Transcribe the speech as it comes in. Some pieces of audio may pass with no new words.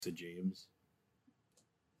to James.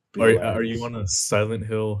 Are you on a Silent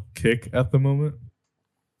Hill kick at the moment?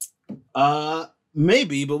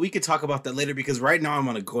 Maybe, but we could talk about that later because right now I'm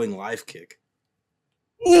on a going live kick.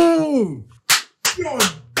 Oh,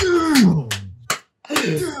 God damn!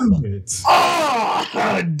 Damn it!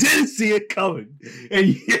 I didn't see it coming,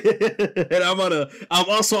 and I'm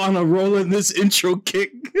also on a roll in this intro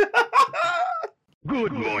kick.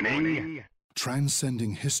 Good morning.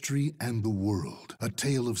 Transcending history and the world, a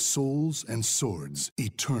tale of souls and swords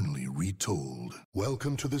eternally retold.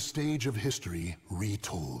 Welcome to the stage of history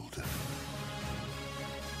retold.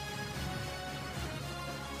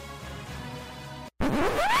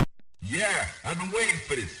 Yeah, I've been waiting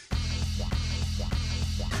for this.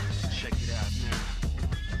 Check it out now.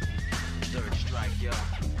 Third strike, yo.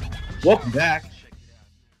 Welcome back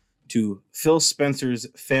to Phil Spencer's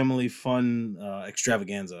Family Fun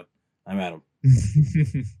Extravaganza. I'm Adam.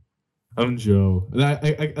 I'm Joe.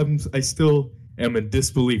 And I still am in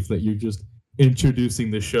disbelief that you're just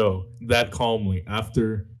introducing the show that calmly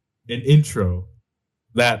after an intro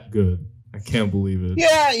that good. I can't believe it.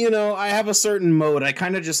 Yeah, you know, I have a certain mode. I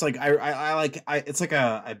kind of just like it's like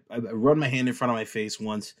I run my hand in front of my face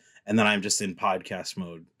once, and then I'm just in podcast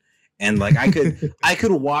mode. And like I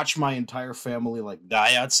could watch my entire family like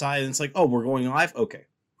die outside, and it's like, oh, we're going live, okay.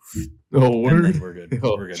 Oh, we're good.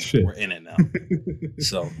 Oh, we're good. shit. We're in it now.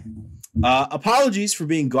 So, apologies for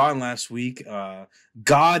being gone last week.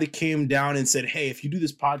 God came down and said, "Hey, if you do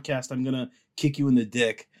this podcast, I'm gonna kick you in the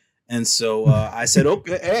dick." And so I said,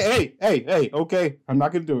 "Okay, hey, okay, I'm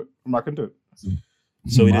not gonna do it.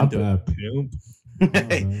 So we didn't do it.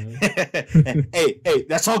 Hey,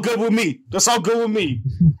 that's all good with me.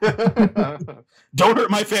 Don't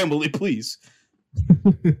hurt my family, please.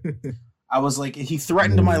 I was like, he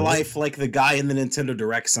threatened my life like the guy in the Nintendo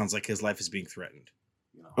Direct sounds like his life is being threatened.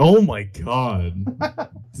 You know? Oh my god.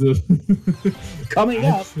 Coming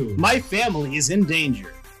up, my family is in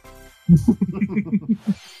danger.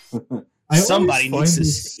 Somebody needs to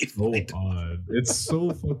save me. Odd. It's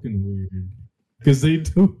so fucking weird. Because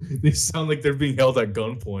they sound like they're being held at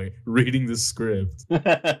gunpoint reading the script.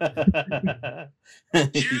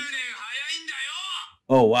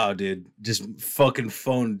 Oh wow, dude. Just fucking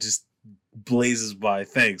phone just blazes by.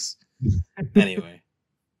 Thanks. Anyway.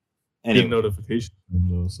 Get notification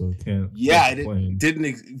though, so I can't. Yeah, I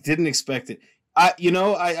didn't expect it.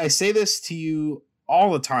 I say this to you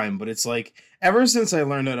all the time, but it's like ever since I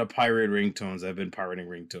learned how to pirate ringtones, I've been pirating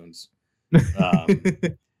ringtones.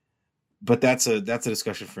 But that's a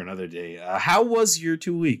discussion for another day. How was your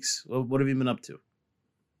 2 weeks? What have you been up to?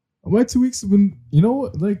 My 2 weeks have been,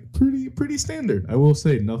 like pretty standard. I will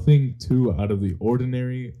say nothing too out of the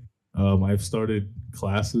ordinary. I've started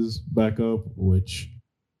classes back up, which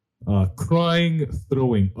crying,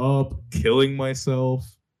 throwing up, killing myself,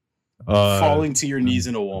 falling to your knees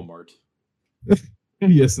in a Walmart.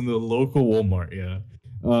 Yes, in the local Walmart. Yeah,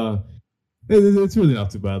 it's really not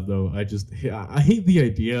too bad though. I hate the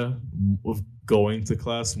idea of going to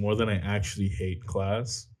class more than I actually hate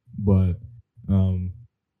class, but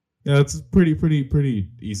yeah, it's a pretty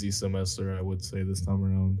easy semester, I would say, this time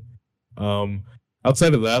around.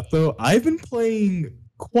 Outside of that, though, I've been playing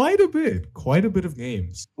quite a bit of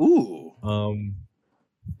games. Ooh.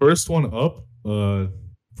 First one up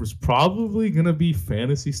was probably gonna be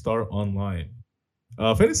Phantasy Star Online.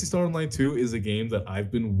 Phantasy Star Online 2 is a game that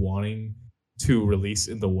I've been wanting to release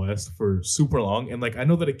in the West for super long, and like I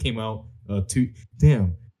know that it came out 2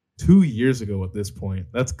 years ago at this point.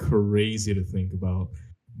 That's crazy to think about.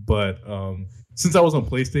 But since I was on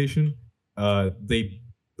PlayStation,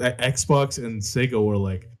 Xbox and Sega were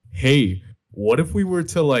like, hey, what if we were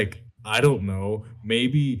to, like, I don't know,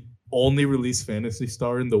 maybe only release Phantasy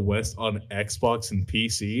Star in the West on Xbox and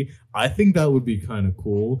PC? I think that would be kind of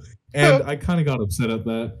cool. And I kind of got upset at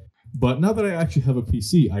that. But now that I actually have a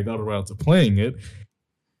PC, I got around to playing it.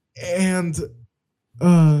 And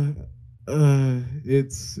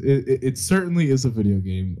it certainly is a video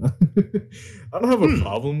game. I don't have a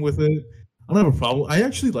problem with it. I don't have a problem. I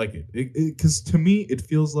actually like it because to me it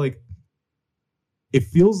feels like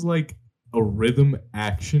a rhythm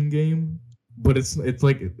action game, but it's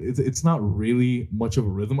not really much of a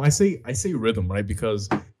rhythm. I say rhythm, right? Because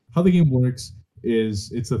how the game works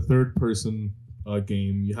is it's a third person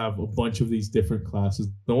game. You have a bunch of these different classes.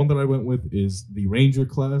 The one that I went with is the Ranger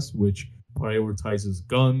class, which prioritizes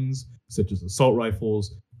guns such as assault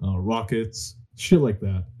rifles, rockets, shit like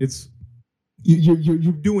that. It's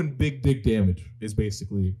you're doing big damage is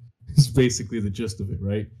basically the gist of it,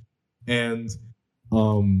 right? And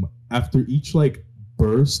after each like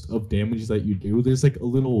burst of damage that you do, there's like a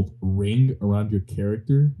little ring around your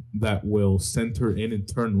character that will center in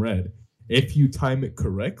and turn red. If you time it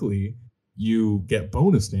correctly, you get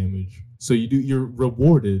bonus damage. So you're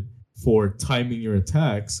rewarded for timing your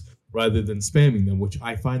attacks rather than spamming them, which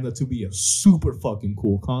I find that to be a super fucking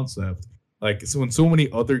cool concept. Like, so when so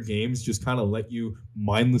many other games just kind of let you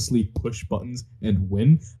mindlessly push buttons and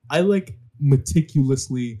win, I like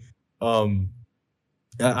meticulously like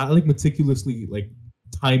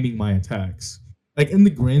timing my attacks. Like, in the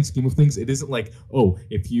grand scheme of things, it isn't like, oh,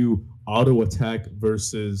 if you auto attack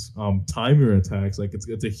versus time your attacks, like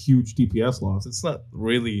it's a huge DPS loss. It's not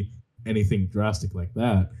really anything drastic like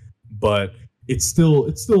that, but it's still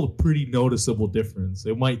a pretty noticeable difference.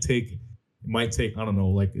 It might take I don't know,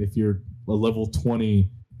 like if you're a level 20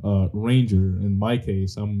 ranger, in my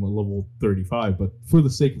case I'm a level 35, but for the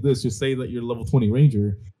sake of this, just say that you're a level 20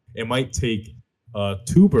 ranger, it might take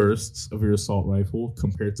 2 bursts of your assault rifle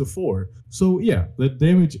compared to 4. So yeah, the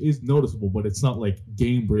damage is noticeable, but it's not like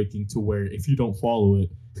game breaking to where if you don't follow it,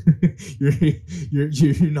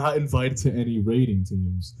 you're not invited to any raiding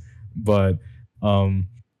teams. But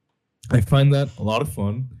I find that a lot of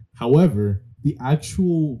fun. However, the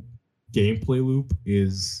actual gameplay loop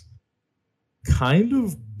is kind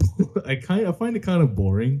of I find it kind of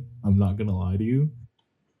boring. I'm not gonna lie to you.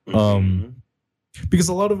 Because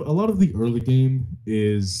a lot of the early game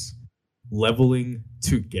is leveling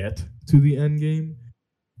to get to the end game,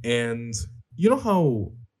 and you know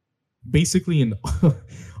how basically in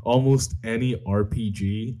almost any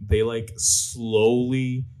RPG they like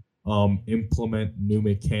slowly implement new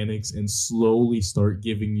mechanics and slowly start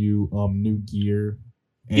giving you new gear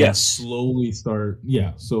and slowly start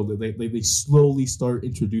so they slowly start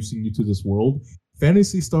introducing you to this world.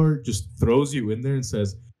 Phantasy Star just throws you in there and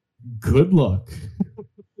says, good luck.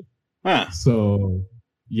 So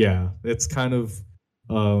yeah, it's kind of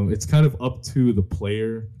up to the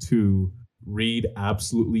player to read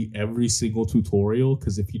absolutely every single tutorial,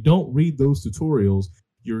 because if you don't read those tutorials,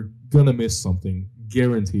 you're gonna miss something,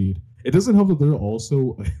 guaranteed. It doesn't help that there are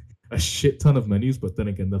also a shit ton of menus, but then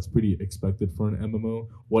again, that's pretty expected for an MMO.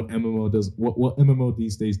 What MMO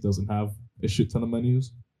these days doesn't have a shit ton of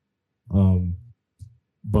menus?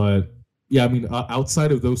 But yeah, I mean,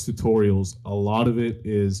 outside of those tutorials, a lot of it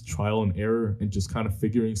is trial and error and just kind of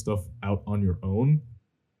figuring stuff out on your own,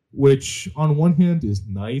 which on one hand is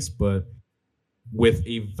nice, but with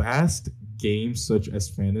a vast game such as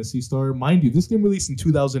Phantasy Star, mind you, this game released in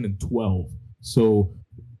 2012, so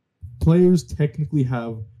players technically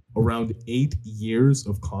have around 8 years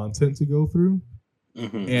of content to go through,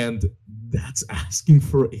 and that's asking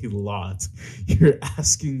for a lot. You're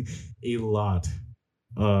asking a lot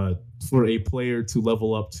for a player to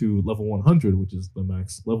level up to level 100, which is the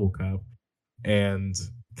max level cap, and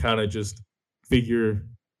kind of just figure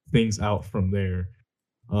things out from there.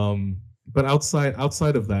 But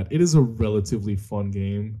outside of that, it is a relatively fun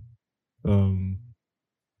game.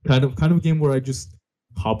 Kind of a game where I just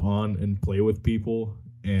hop on and play with people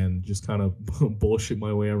and just kind of bullshit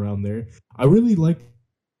my way around there. I really like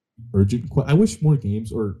Urgent Quest. I wish more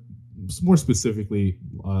games, or more specifically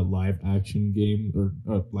live action games, or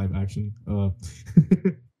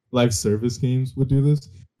live service games would do this,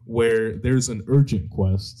 where there's an urgent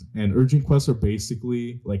quest, and urgent quests are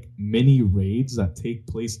basically like mini raids that take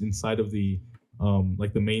place inside of the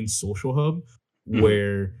like the main social hub,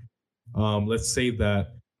 where let's say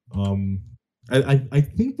that I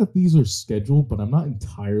think that these are scheduled, but I'm not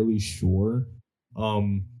entirely sure.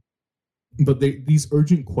 But these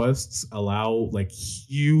urgent quests allow like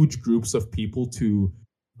huge groups of people to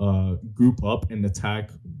group up and attack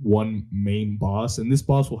one main boss, and this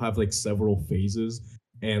boss will have like several phases,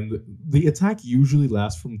 and the attack usually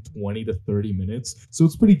lasts from 20 to 30 minutes, so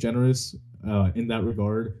it's pretty generous in that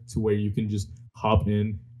regard, to where you can just hop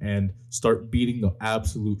in and start beating the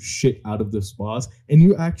absolute shit out of this boss, and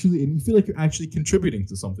you feel like you're actually contributing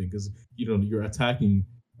to something, because you're attacking,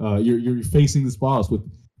 you're facing this boss with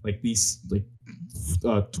like these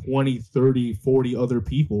 20, 30, 40 other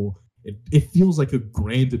people. It feels like a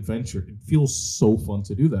grand adventure. It feels so fun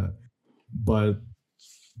to do that. But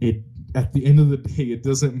at the end of the day, it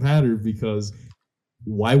doesn't matter, because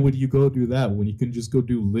why would you go do that when you can just go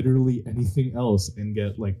do literally anything else and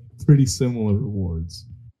get like pretty similar rewards?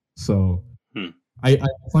 So I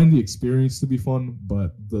find the experience to be fun,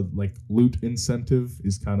 but the like loot incentive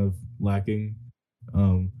is kind of lacking.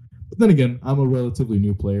 But then again, I'm a relatively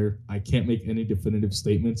new player. I can't make any definitive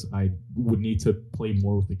statements. I would need to play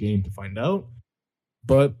more with the game to find out.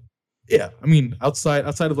 But yeah, I mean, outside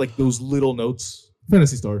of like those little notes,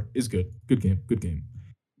 Phantasy Star is good. Good game.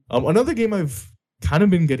 Another game I've kind of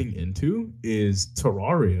been getting into is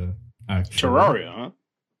Terraria. Actually, Terraria, huh?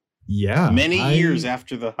 Yeah, Many years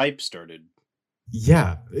after the hype started.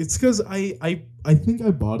 Yeah, it's because I think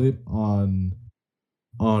I bought it on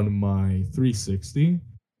my 360,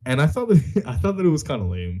 and I thought that I thought that it was kind of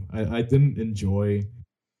lame. I didn't enjoy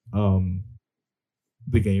um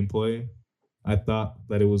the gameplay. I thought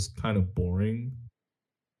that it was kind of boring.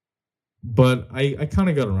 But I kind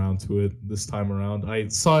of got around to it this time around. I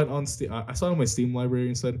saw it on Steam. I saw it on my Steam library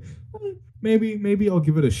and said, maybe I'll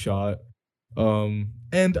give it a shot.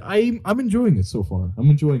 And I'm enjoying it so far.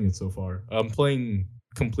 I'm playing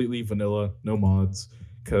completely vanilla, no mods,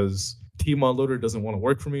 because Tmod Loader doesn't want to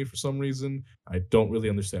work for me for some reason. I don't really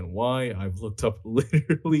understand why. I've looked up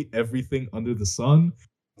literally everything under the sun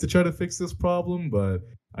to try to fix this problem, but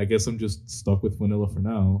I guess I'm just stuck with vanilla for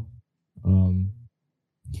now.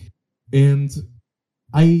 And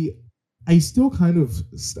I still kind of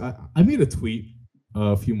I made a tweet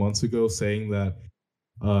a few months ago saying that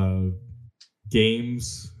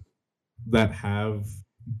games that have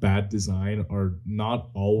bad design are not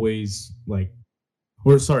always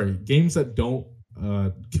games that don't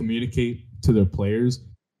communicate to their players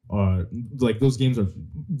are like those games are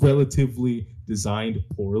relatively designed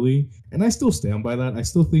poorly, and I still stand by that. I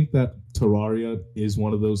still think that Terraria is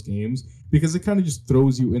one of those games because it kind of just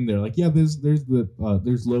throws you in there. Like, yeah, there's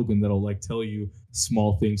Logan that'll like tell you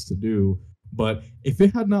small things to do, but if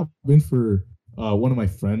it had not been for one of my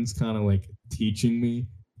friends kind of like teaching me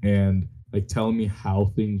and like telling me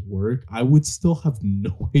how things work, I would still have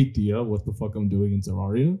no idea what the fuck I'm doing in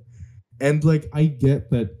Terraria. And like, I get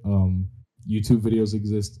that YouTube videos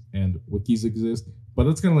exist and wikis exist, but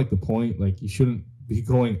that's kind of like the point. Like, you shouldn't be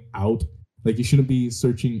going out. Like, you shouldn't be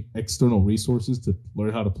searching external resources to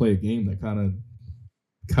learn how to play a game. That kind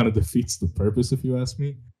of defeats the purpose, if you ask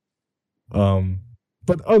me.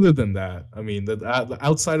 But other than that, I mean, the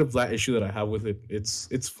outside of that issue that I have with it,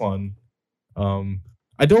 it's fun.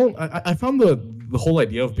 I found the whole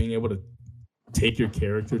idea of being able to take your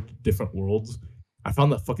character to different worlds, I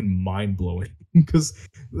found that fucking mind blowing because,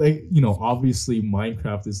 like, you know, obviously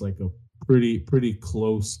Minecraft is like a pretty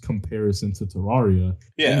close comparison to Terraria.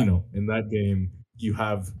 Yeah. And, you know, in that game you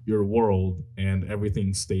have your world and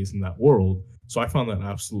everything stays in that world. So I found that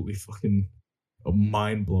absolutely fucking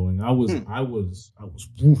mind blowing. I was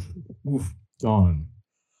gone.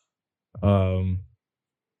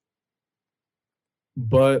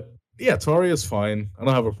 But yeah, Terraria is fine. I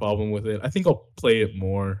don't have a problem with it. I think I'll play it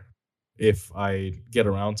more if I get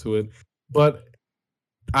around to it. But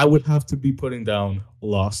I would have to be putting down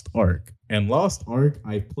Lost Ark. And Lost Ark,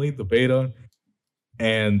 I played the beta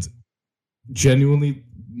and genuinely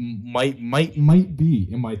might be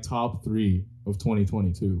in my top 3 of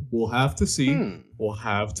 2022. We'll have to see. We'll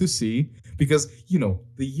have to see because, you know,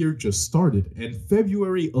 the year just started and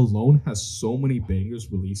February alone has so many bangers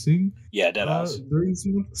releasing. Yeah, deadass. During this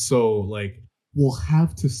month. So, like, we'll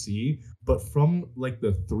have to see. But from, like,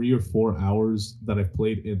 the 3 or 4 hours that I've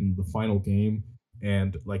played in the final game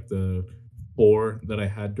and, like, the 4 that I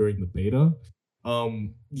had during the beta,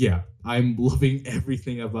 yeah, I'm loving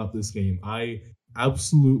everything about this game. I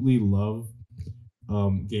absolutely love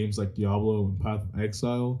games like Diablo and Path of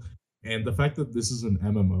Exile, and the fact that this is an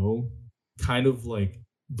MMO kind of like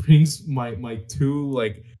brings my 2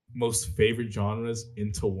 like most favorite genres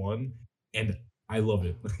into one, and I love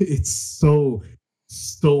it. It's so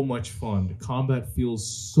much fun. The combat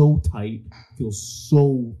feels so tight, feels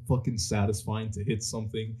so fucking satisfying to hit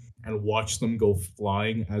something and watch them go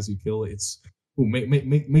flying as you kill it. It's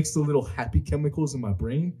makes the little happy chemicals in my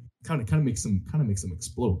brain kind of makes them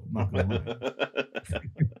explode. I'm not gonna lie.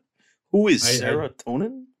 Who is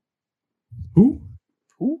serotonin? Who?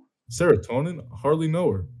 Who? Serotonin? Hardly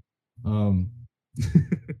know her.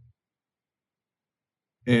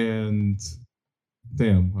 And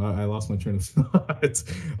damn, I lost my train of thought.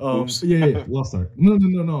 Yeah, Lost Ark. No,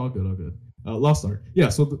 all good. Lost Ark. Yeah,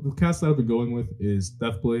 so the cast that I've been going with is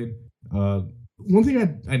Deathblade. One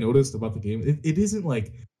thing I noticed about the game, it isn't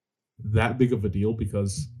like that big of a deal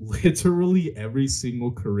because literally every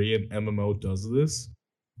single Korean MMO does this.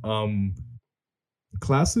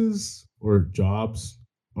 Classes or jobs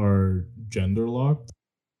are gender locked.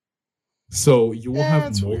 So you will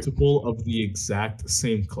have multiple of the exact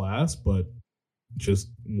same class, but just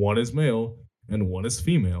one is male and one is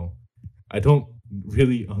female. I don't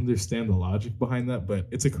really understand the logic behind that, but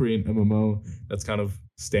it's a Korean MMO that's kind of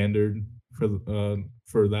standard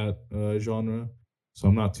for that genre, so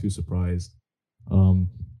I'm not too surprised.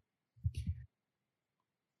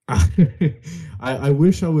 I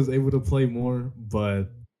wish I was able to play more, but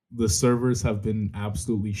the servers have been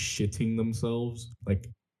absolutely shitting themselves, like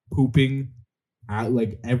pooping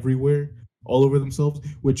like everywhere, all over themselves.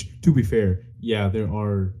 Which, to be fair, yeah, there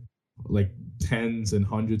are like tens and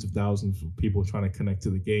hundreds of thousands of people trying to connect to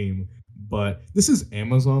the game. But this is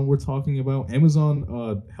Amazon we're talking about.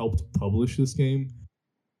 Amazon helped publish this game.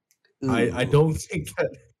 I don't think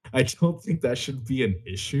that should be an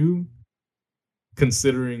issue,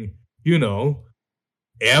 considering, you know,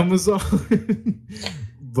 Amazon.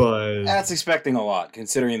 But That's expecting a lot,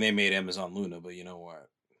 considering they made Amazon Luna, but you know what?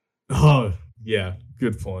 oh yeah,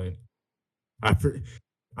 good point. I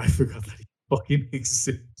forgot that he fucking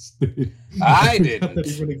existed. I forgot didn't. that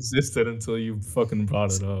even existed until you fucking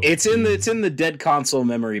brought it up. It's in the dead console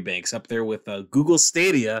memory banks up there with Google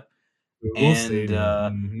Stadia Google and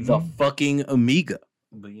Stadia. the fucking Amiga.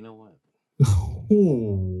 But you know what?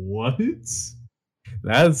 Oh, what?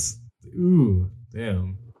 That's damn.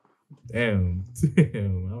 I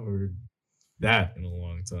haven't heard that in a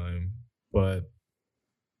long time. But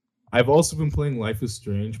I've also been playing Life is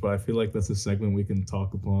Strange, but I feel like that's a segment we can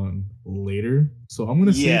talk upon later. So I'm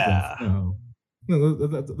gonna save that for now. No,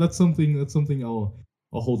 that's something I'll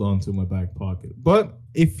hold on to in my back pocket. But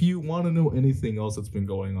if you want to know anything else that's been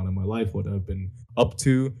going on in my life, what I've been up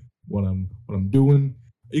to, what I'm doing,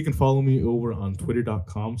 you can follow me over on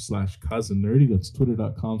twitter.com/cousinnerdy. That's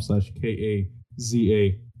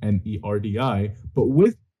twitter.com/KAZANERDI. But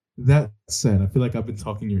with that said, I feel like I've been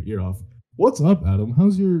talking your ear off. What's up, Adam?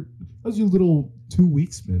 How's your little 2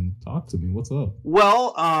 weeks been? Talk to me. What's up?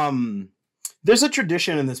 Well, there's a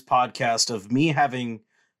tradition in this podcast of me having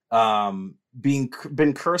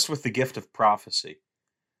been cursed with the gift of prophecy.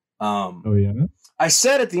 Oh yeah. I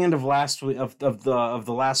said at the end of last week of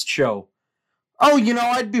the last show, oh, you know,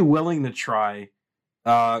 I'd be willing to try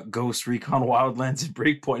Ghost Recon Wildlands and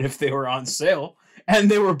Breakpoint if they were on sale, and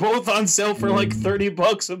they were both on sale for like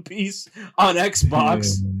 $30 a piece on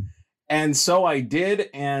Xbox. Yeah. And so I did,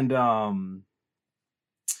 and I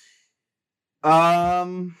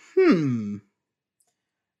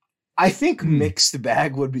think mixed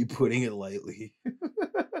bag would be putting it lightly.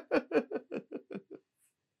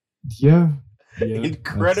 Yeah.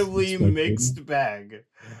 Incredibly mixed bag.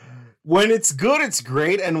 When it's good, it's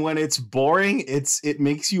great, and when it's boring, it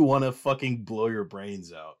makes you want to fucking blow your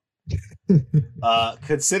brains out.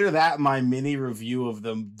 Consider that my mini review of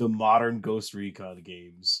the modern Ghost Recon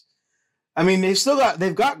games. I mean,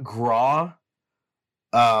 they've got Graw,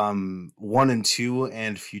 1 and 2,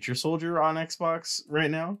 and Future Soldier on Xbox right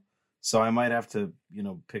now. So I might have to,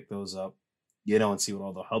 pick those up, and see what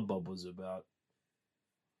all the hubbub was about.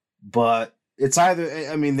 But it's either,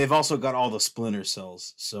 I mean, they've also got all the Splinter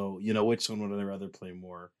Cells. So, which one would I rather play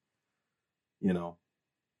more?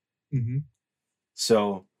 Mm-hmm.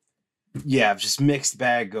 So, yeah, just mixed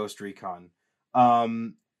bag Ghost Recon.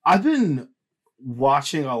 I've been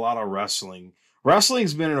watching a lot of wrestling.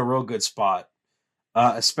 Wrestling's been in a real good spot,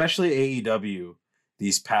 especially AEW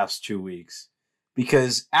these past 2 weeks.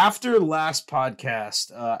 Because after last podcast,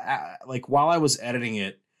 like while I was editing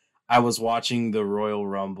it, I was watching the Royal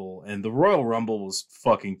Rumble, and the Royal Rumble was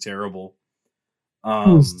fucking terrible. It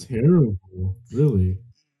was terrible, really.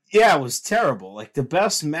 Yeah, it was terrible. Like, the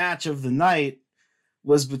best match of the night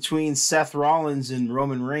was between Seth Rollins and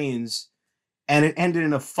Roman Reigns, and it ended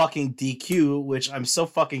in a fucking DQ, which I'm so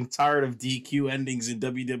fucking tired of DQ endings in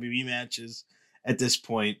WWE matches at this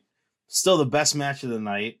point. Still the best match of the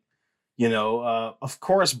night. Of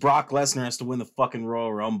course, Brock Lesnar has to win the fucking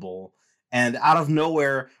Royal Rumble. And out of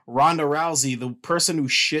nowhere, Ronda Rousey, the person who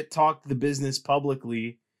shit-talked the business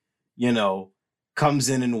publicly, comes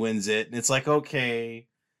in and wins it. And it's like, okay,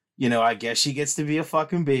 I guess she gets to be a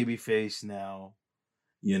fucking babyface now.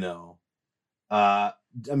 I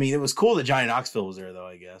mean, it was cool that Johnny Knoxville was there, though,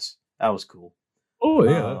 I guess. That was cool. Oh,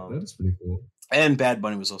 yeah, that is pretty cool. And Bad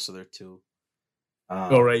Bunny was also there, too.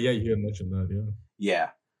 Right, yeah, you had mentioned that, yeah.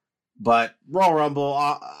 Yeah. But Royal Rumble,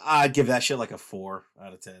 I'd give that shit like a 4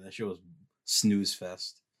 out of 10. That shit was snooze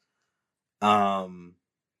fest. What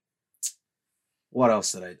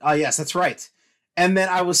else did I... Oh, yes, that's right. And then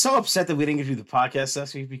I was so upset that we didn't get to do the podcast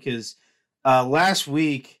last week because last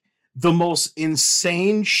week, the most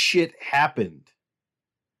insane shit happened.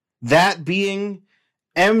 That being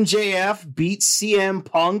MJF beat CM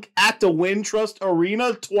Punk at the Wintrust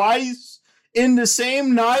Arena twice in the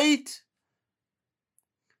same night.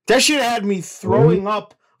 That shit had me throwing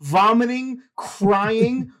up, vomiting,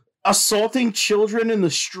 crying, assaulting children in the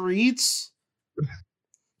streets.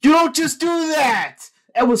 You don't just do that.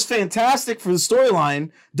 It was fantastic for the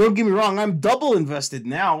storyline. Don't get me wrong, I'm double invested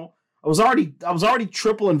now. I was already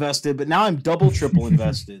triple invested, but now I'm triple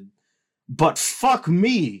invested. But fuck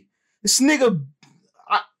me. This nigga,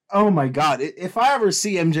 oh my God. If I ever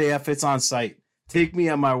see MJF, it's on site. Take me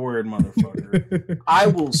at my word, motherfucker. I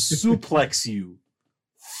will suplex you,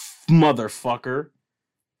 motherfucker,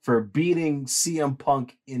 for beating CM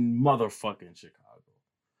Punk in motherfucking Chicago.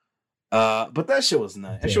 But that shit was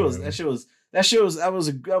nice. That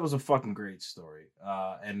was a fucking great story.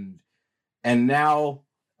 And now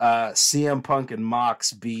CM Punk and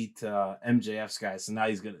Mox beat MJF's guys. So now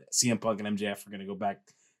CM Punk and MJF are gonna go back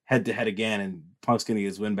head to head again, and Punk's gonna get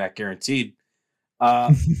his win back guaranteed.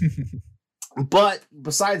 But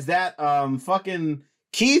besides that, fucking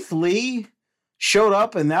Keith Lee showed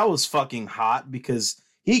up, and that was fucking hot because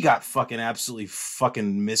he got fucking absolutely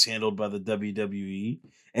fucking mishandled by the WWE,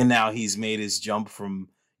 and now he's made his jump from,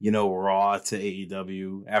 Raw to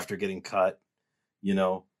AEW after getting cut,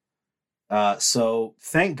 So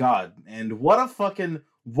thank God. And what a fucking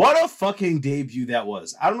debut that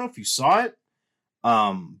was. I don't know if you saw it,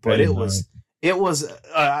 but it was.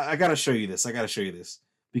 I gotta show you this.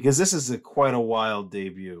 Because this is quite a wild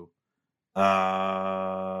debut.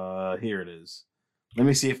 Here it is. Let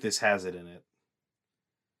me see if this has it in it.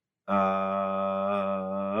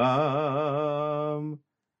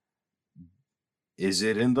 Is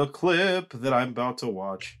it in the clip that I'm about to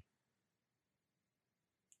watch?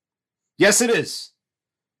 Yes, it is.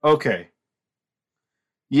 Okay.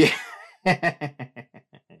 Yeah.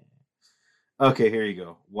 Okay, here you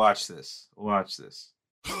go. Watch this. Who am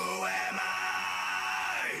I?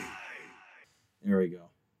 There we go.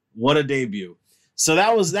 What a debut. So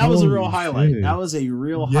that was a real highlight. Shit. That was a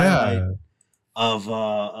real highlight of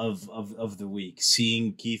the week.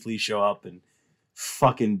 Seeing Keith Lee show up and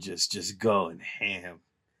fucking just going ham.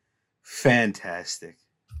 Fantastic.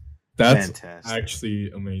 That's fantastic. actually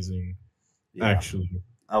amazing. Yeah. Actually.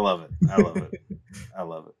 I love it.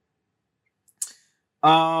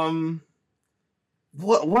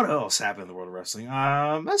 What else happened in the world of wrestling?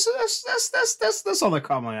 That's all that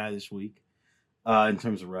caught my eye this week. In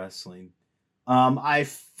terms of wrestling, I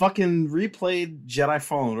fucking replayed Jedi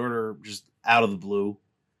Fallen Order just out of the blue,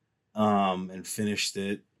 and finished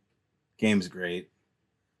it. Game's great.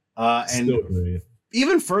 And Still great.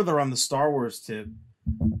 even further on the Star Wars tip,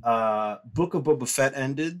 Book of Boba Fett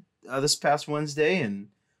ended this past Wednesday, and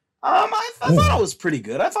I thought it was pretty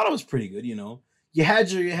good. You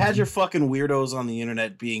had your fucking weirdos on the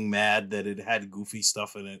internet being mad that it had goofy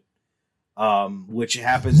stuff in it, which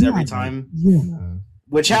happens every time. Yeah.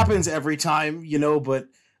 Which happens every time,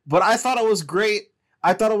 But I thought it was great.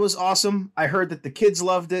 I thought it was awesome. I heard that the kids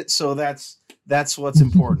loved it, so that's what's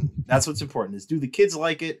important. That's what's important is, do the kids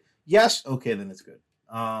like it? Yes, okay, then it's good.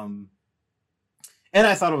 And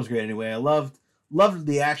I thought it was great anyway. I loved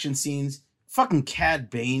the action scenes. Fucking Cad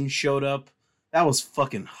Bane showed up. That was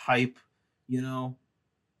fucking hype.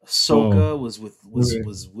 Ahsoka was with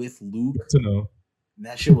Luke. Good to know. And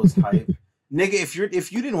that shit was hype. Nigga,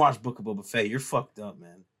 if you didn't watch Book of Boba Fett, you're fucked up,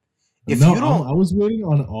 man. I was waiting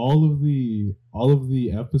on all of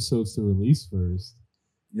the episodes to release first.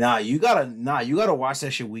 You gotta watch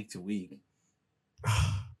that shit week to week.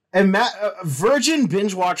 And Matt, Virgin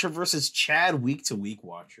binge watcher versus Chad week to week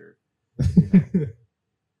watcher.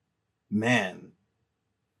 Man,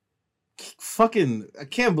 fucking, I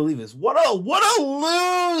can't believe this. What a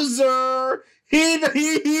loser! He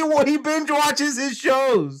binge watches his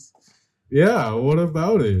shows. Yeah, what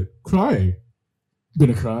about it? Cry.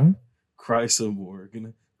 Gonna cry? Cry some more.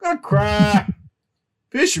 Gonna cry.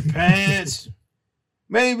 Piss your pants.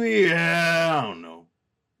 Maybe, I don't know.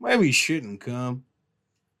 Maybe you shouldn't come.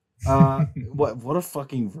 What a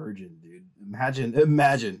fucking virgin, dude.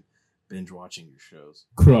 Imagine binge watching your shows.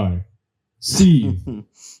 Cry. See.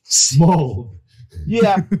 Small.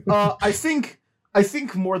 Yeah. I think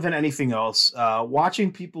more than anything else,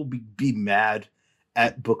 watching people be mad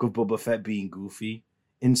at Book of Boba Fett being goofy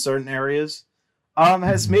in certain areas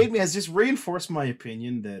has just reinforced my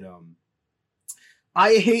opinion that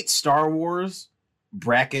I hate Star Wars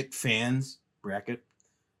fans.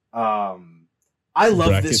 I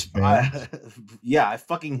love this. I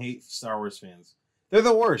fucking hate Star Wars fans. They're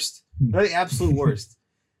the worst. They're the absolute worst.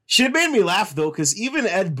 Shit made me laugh though, because even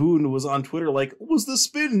Ed Boon was on Twitter like, was the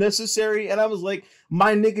spin necessary? And I was like,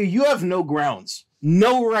 my nigga, you have no grounds,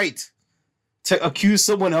 no right to accuse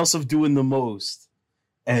someone else of doing the most.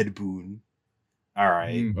 Ed Boon. All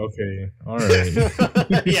right. Okay. All right.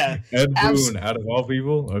 Yeah. Ed Boon, out of all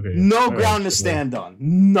people? Okay. No all ground to stand on.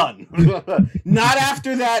 None. Not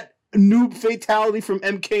after that noob fatality from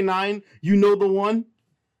MK9. You know the one?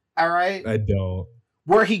 All right. I don't.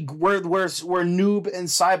 Where Noob and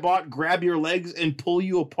Cybot grab your legs and pull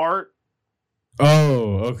you apart.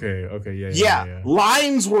 Oh, okay. Yeah.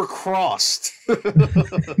 Lines were crossed.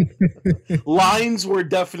 Lines were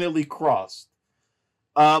definitely crossed.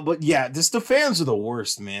 But yeah, just the fans are the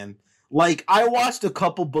worst, man. Like, I watched a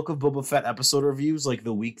couple Book of Boba Fett episode reviews, like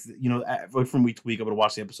the week, from week to week, I would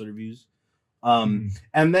watch the episode reviews. And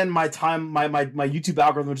then my YouTube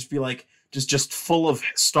algorithm would just be like, just full of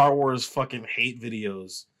Star Wars fucking hate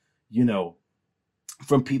videos,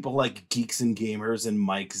 from people like Geeks and Gamers and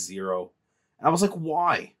Mike Zero. And I was like,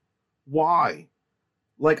 why?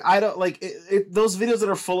 Like, I don't like those videos that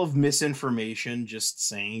are full of misinformation, just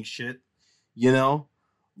saying shit,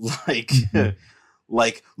 like,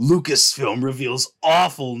 like Lucasfilm reveals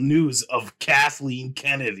awful news of Kathleen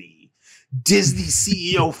Kennedy, Disney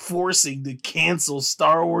CEO forcing to cancel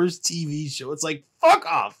Star Wars TV show. It's like, fuck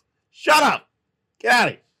off, shut up, get out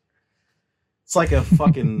of here. It's like a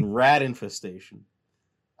fucking rat infestation.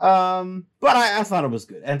 But I thought it was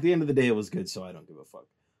good. At the end of the day, it was good, so I don't give a fuck.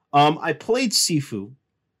 I played Sifu.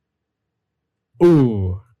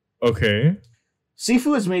 Ooh, okay.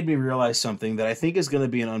 Sifu has made me realize something that I think is going to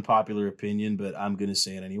be an unpopular opinion, but I'm going to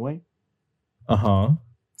say it anyway. Uh-huh.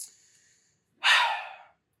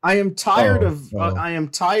 I am tired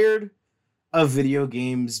of video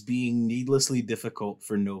games being needlessly difficult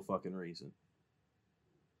for no fucking reason.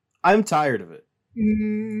 I'm tired of it.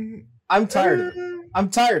 I'm tired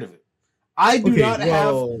of it. I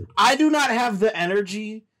do not have the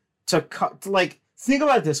energy to think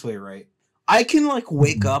about it this way, right? I can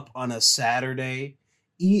wake up on a Saturday,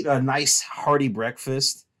 eat a nice hearty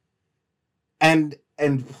breakfast, and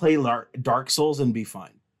play Dark Souls and be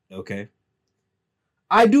fine. Okay.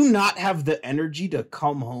 I do not have the energy to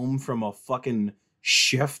come home from a fucking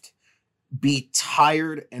shift, be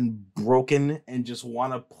tired and broken, and just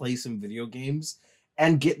want to play some video games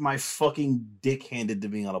and get my fucking dick handed to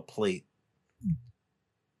me on a plate.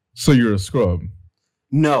 So you're a scrub?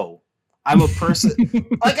 No. I'm a person.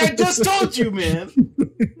 Like I just told you, man.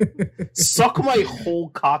 Suck my whole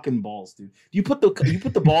cock and balls, dude. You put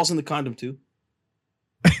the balls in the condom too?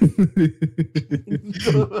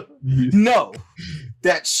 No.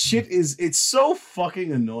 That shit it's so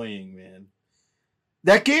fucking annoying, man.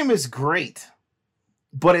 That game is great,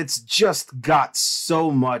 but it's just got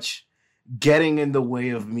so much getting in the way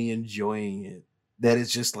of me enjoying it that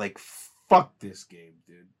it's just like, fuck this game,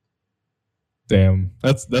 dude. Damn,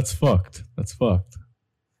 that's fucked. That's fucked.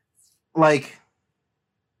 Like,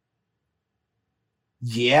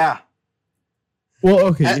 yeah. Well,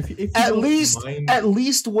 okay. At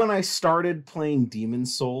least when I started playing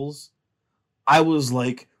Demon's Souls, I was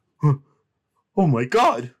like, oh my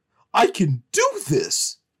god, I can do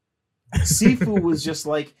this. Sifu was just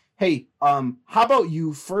like, hey, how about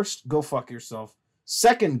you first go fuck yourself,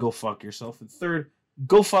 second go fuck yourself, and third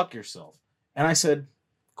go fuck yourself. And I said,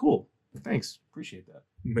 cool, thanks, appreciate that.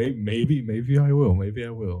 Maybe I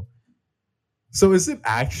will. So is it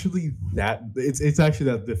actually that it's actually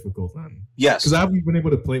that difficult then? Yes. Because I haven't been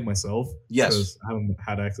able to play it myself. Yes. Because I haven't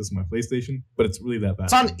had access to my PlayStation, but it's really that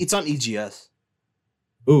bad. It's on EGS.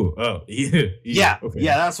 Oh, yeah. Yeah, okay.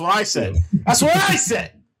 Yeah, that's what I said. That's what I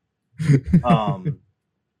said.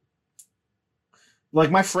 Like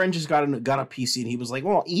my friend just got a PC and he was like,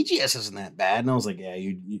 "Well, EGS isn't that bad," and I was like, "Yeah,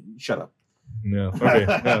 you shut up." Yeah. Okay.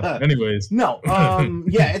 Yeah. Anyways. No.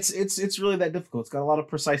 Yeah, it's really that difficult. It's got a lot of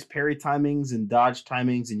precise parry timings and dodge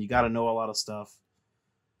timings, and you got to know a lot of stuff.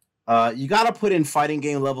 You got to put in fighting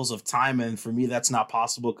game levels of time, and for me, that's not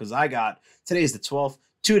possible because today's the 12th.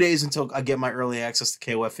 2 days until I get my early access to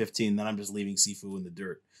KOF 15. Then I'm just leaving Sifu in the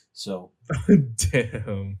dirt. So,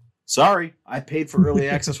 damn. Sorry, I paid for early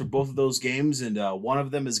access for both of those games, and one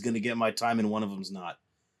of them is going to get my time, and one of them's not.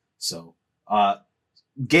 So,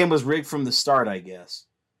 game was rigged from the start, I guess.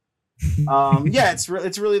 Yeah, it's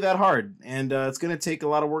really that hard, and it's going to take a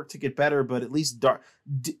lot of work to get better. But at least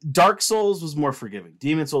Dark Souls was more forgiving.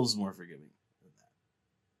 Demon Souls is more forgiving.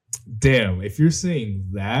 Damn, if you're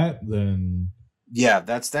saying that, then. Yeah,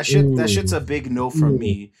 that shit's a big no from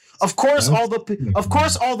me. Of course, all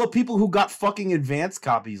the people who got fucking advanced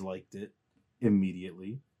copies liked it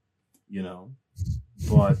immediately,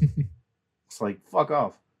 But it's like, fuck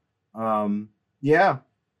off. Yeah.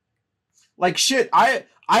 Like shit, I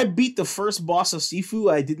beat the first boss of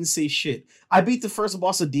Sifu, I didn't say shit. I beat the first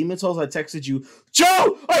boss of Demon Souls, I texted you,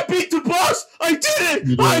 Joe, I beat the boss! I did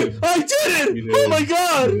it! I did it! Oh my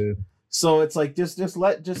god! So it's like just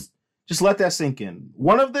let that sink in.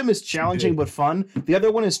 One of them is challenging but fun. The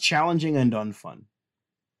other one is challenging and unfun.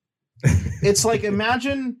 It's like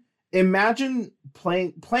imagine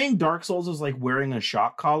playing Dark Souls is like wearing a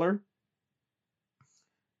shock collar.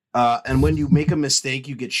 And when you make a mistake,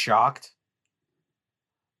 you get shocked.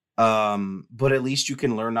 But at least you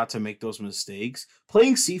can learn not to make those mistakes.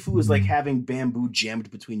 Playing Sifu is like having bamboo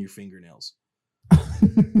jammed between your fingernails.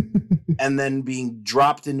 and then being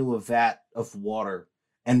dropped into a vat of water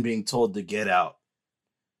and being told to get out.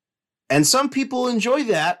 And some people enjoy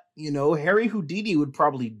that. You know, Harry Houdini would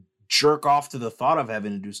probably jerk off to the thought of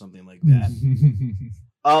having to do something like that.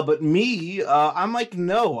 But me, I'm like,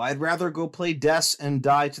 no, I'd rather go play Des and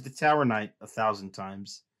die to the Tower Knight 1,000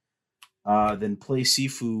 times than play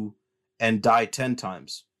Sifu and die 10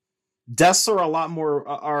 times. Deaths are a lot more,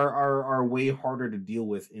 are way harder to deal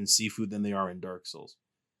with in Sifu than they are in Dark Souls.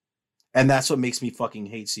 And that's what makes me fucking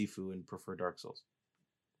hate Sifu and prefer Dark Souls.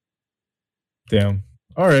 Damn.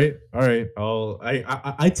 All right.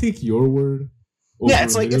 I take your word. Yeah,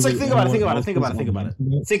 it's like think about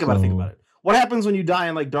it. What happens when you die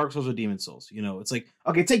in like Dark Souls or Demon Souls? You know, it's like,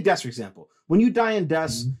 okay, take Death for example. When you die in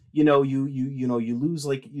Death, you know, you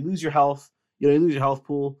lose your health. You know, you lose your health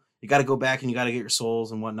pool. You got to go back and you got to get your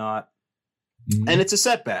souls and whatnot. And it's a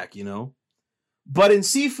setback, you know. But in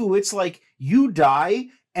Sifu, it's like you die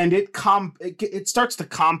and it starts to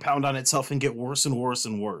compound on itself and get worse and worse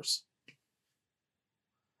and worse.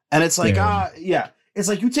 And it's like, it's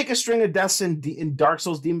like you take a string of deaths in Dark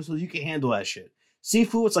Souls, Demon Souls, you can handle that shit.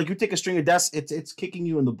 Sifu, it's like you take a string of deaths, it's kicking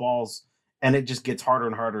you in the balls, and it just gets harder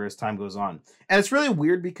and harder as time goes on. And it's really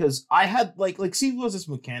weird because I had like Sifu has this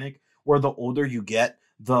mechanic where the older you get,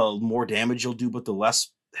 the more damage you'll do, but the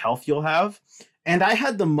less health you'll have. And I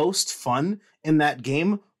had the most fun in that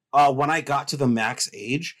game when I got to the max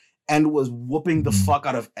age and was whooping the fuck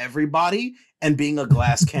out of everybody and being a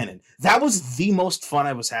glass cannon. That was the most fun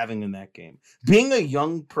I was having in that game. Being a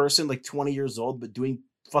young person, like 20 years old, but doing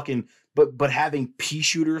fucking, but having pea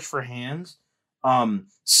shooters for hands,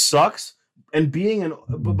 sucks. And being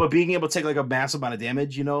able to take like a massive amount of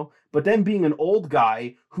damage, you know, but then being an old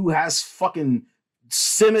guy who has fucking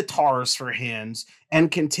scimitars for hands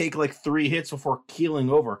and can take like 3 hits before keeling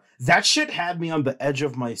over. That shit had me on the edge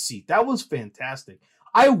of my seat. That was fantastic.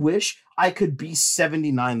 I wish I could be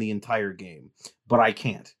 79 the entire game, but I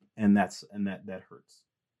can't, and that hurts.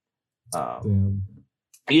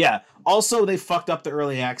 Yeah. Also, they fucked up the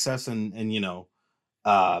early access, and it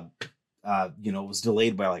was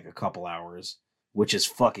delayed by like a couple hours, which is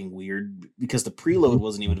fucking weird because the preload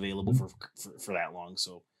wasn't even available for that long.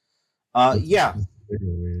 So, yeah,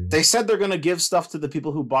 they said they're gonna give stuff to the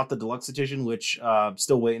people who bought the deluxe edition, which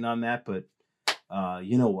still waiting on that. But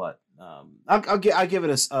you know what? I'll give it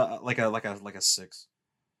a 6.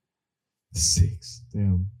 6,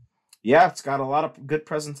 damn. Yeah, it's got a lot of good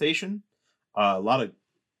presentation, a lot of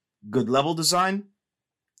good level design,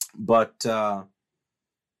 but 6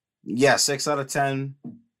 out of 10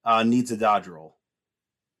 needs a dodge roll.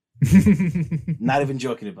 Not even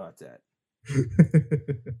joking about that.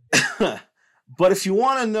 But if you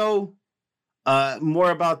want to know more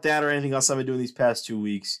about that or anything else I've been doing these past 2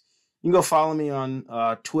 weeks, you can go follow me on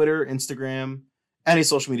Twitter, Instagram, any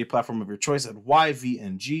social media platform of your choice at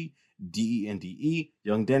YVNG DENDE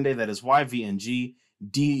Young Dende. That is YVNG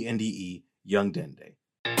DENDE Young Dende.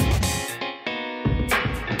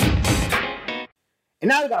 And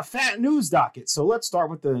now we got a fat news docket. So let's start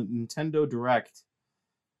with the Nintendo Direct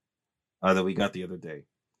that we got the other day.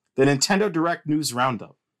 The Nintendo Direct News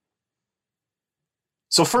Roundup.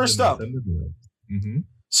 So first up,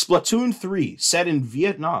 Splatoon 3 set in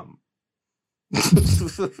Vietnam.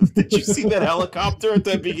 Did you see that helicopter at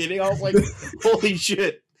the beginning? I was like, holy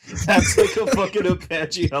shit. That's like a fucking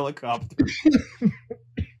Apache helicopter.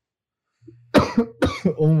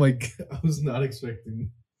 Oh my god, I was not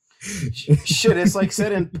expecting. Shit, it's like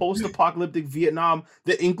set in post-apocalyptic Vietnam.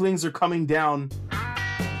 The Inklings are coming down.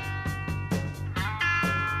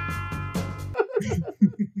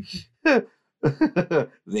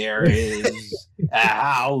 There is a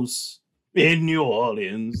house in New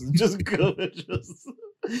Orleans.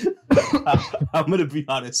 I'm gonna be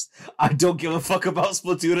honest. I don't give a fuck about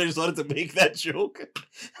Splatoon. I just wanted to make that joke.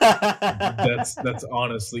 That's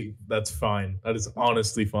fine. That is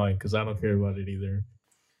honestly fine because I don't care about it either.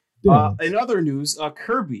 In other news,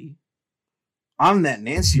 Kirby on that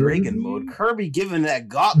Nancy Reagan mode. Kirby giving that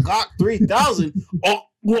Gok 3000.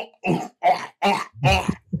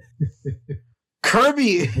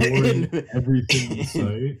 Kirby in everything in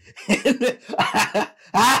sight.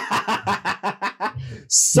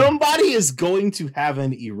 Somebody is going to have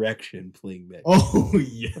an erection playing that. Oh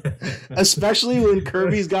yeah. Especially when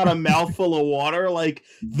Kirby's got a mouthful of water. Like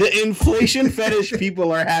the inflation fetish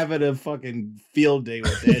people are having a fucking field day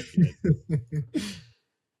with that shit.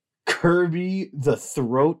 Kirby the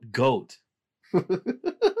throat goat.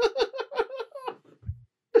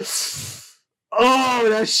 Oh,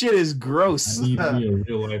 that shit is gross. I need to be a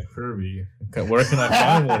real life Kirby. Where can I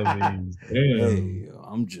find one of these? Damn. Hey,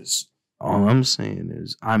 All I'm saying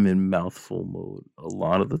is I'm in mouthful mode a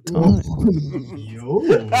lot of the time. Yo.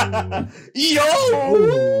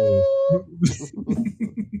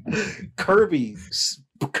 Kirby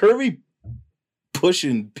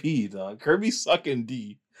pushing P, dog. Kirby sucking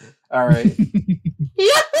D. All right.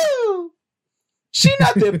 Yahoo! She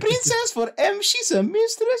not the princess for M. She's a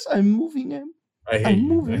mistress. I'm moving M. I hate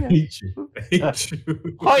you. I hate you. I hate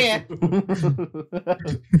you. Oh yeah.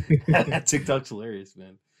 TikTok's hilarious,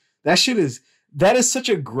 man. That is such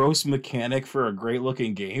a gross mechanic for a great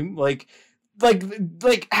looking game. Like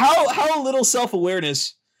how little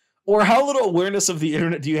self-awareness or how little awareness of the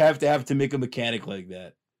internet do you have to make a mechanic like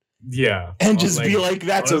that? Yeah. And just be like,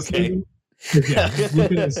 that's honestly, okay. Yeah, just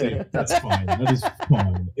look at it and say, that's fine. That is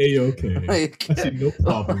fine. A-okay. Like, I see no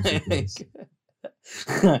problems with this.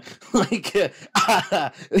 If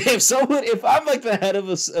I'm like the head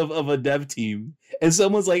of a dev team and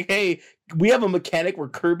someone's like, hey, we have a mechanic where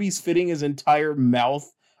Kirby's fitting his entire mouth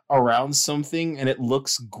around something and it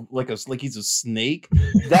looks like he's a snake,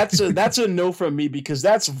 that's a no from me, because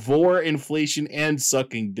that's vor, inflation, and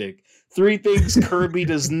sucking dick. 3 things Kirby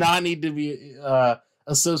does not need to be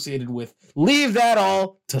associated with. Leave that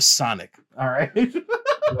all to Sonic. All right.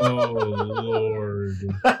 Oh Lord.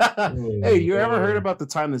 Hey, you ever heard about the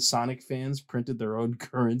time that Sonic fans printed their own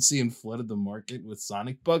currency and flooded the market with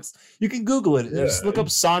Sonic bucks? You can Google it. Yeah. Just look up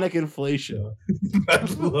Sonic inflation. I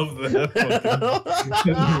love that.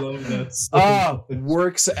 I love that. So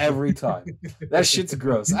Works every time. That shit's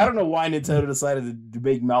gross. I don't know why Nintendo decided to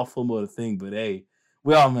make mouthful mode a thing, but hey,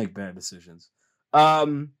 we all make bad decisions.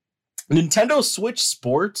 Nintendo Switch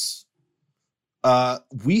Sports,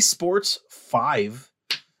 Wii Sports 5,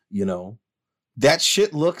 you know, that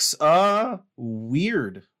shit looks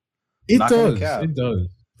weird. It Not gonna does. cap. It does.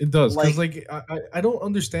 Because I don't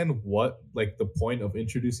understand what like the point of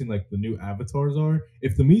introducing like the new avatars are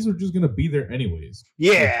if the Mii's are just gonna be there anyways.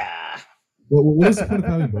 Yeah. What is the point of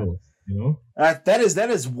having both? You know? That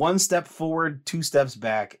is 1 step forward, 2 steps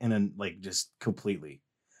back, and then like just completely.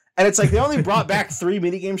 And it's like they only brought back 3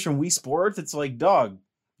 minigames from Wii Sports. It's like, dog,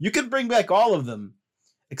 you could bring back all of them,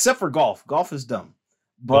 except for golf. Golf is dumb.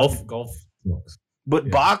 But, Golf sucks. But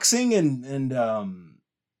Yeah. boxing and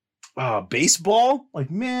baseball,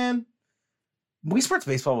 like, man, Wii Sports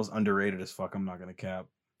baseball was underrated as fuck. I'm not gonna cap.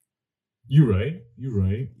 You right.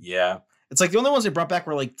 Yeah, it's like the only ones they brought back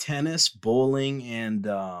were like tennis, bowling, and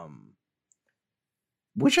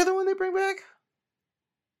which other one they bring back?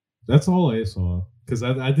 That's all I saw. Because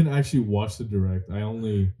I didn't actually watch the direct. I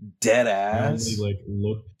only like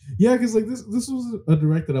looked. Yeah, because like this was a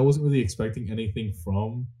direct that I wasn't really expecting anything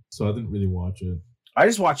from, so I didn't really watch it. I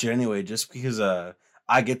just watch it anyway, just because I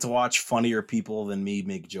get to watch funnier people than me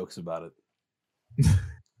make jokes about it.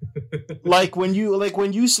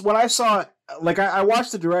 when I saw, like, I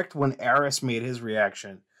watched the direct when Aris made his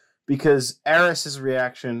reaction, because Aris's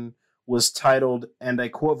reaction was titled, and I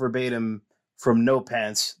quote verbatim from No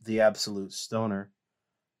Pants, the Absolute Stoner.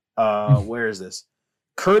 Where is this?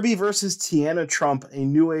 Kirby versus Tiana Trump, a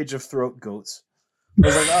new age of throat goats. I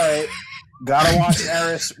was like, all right, gotta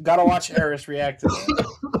watch Aris react to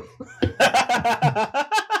that.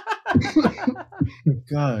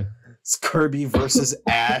 God. It's Kirby versus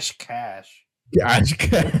Ash Cash. Ash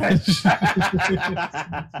Cash.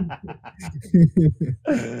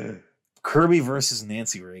 Kirby versus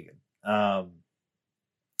Nancy Reagan.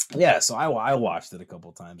 Yeah, so I watched it a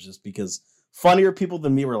couple times just because funnier people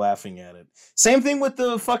than me were laughing at it. Same thing with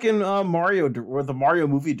the fucking Mario or the Mario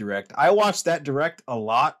movie direct. I watched that direct a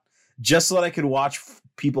lot just so that I could watch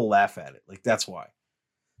people laugh at it. Like, that's why.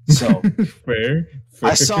 So fair.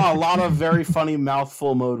 I saw a lot of very funny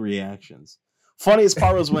mouthful mode reactions. Funniest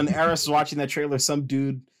part was when Aris was watching that trailer, some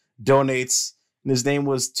dude donates and his name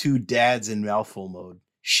was 2 dads in mouthful mode.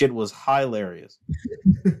 Shit was hilarious.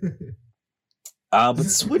 But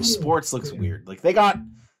Switch Sports looks weird. Like, they got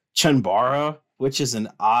Chunbara, which is an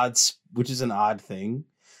odd thing.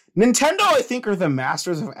 Nintendo, I think, are the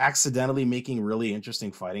masters of accidentally making really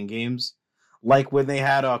interesting fighting games. Like when they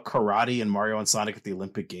had karate and Mario and Sonic at the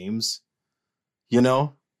Olympic Games, you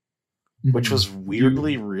know, which was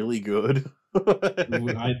weirdly really good.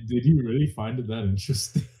 Did you really find it that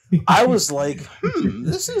interesting? I was like,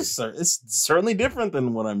 it's certainly different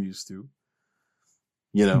than what I'm used to,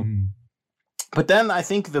 you know. But then I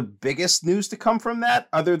think the biggest news to come from that,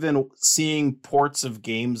 other than seeing ports of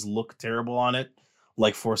games look terrible on it,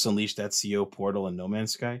 like Force Unleashed, CO, Portal, and No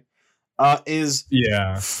Man's Sky, is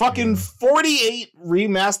 48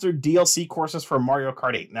 remastered DLC courses for Mario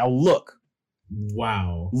Kart 8. Now look.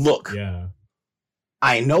 Yeah.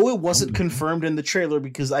 I know it wasn't confirmed in the trailer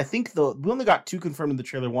because I think we only got 2 confirmed in the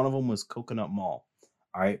trailer. One of them was Coconut Mall.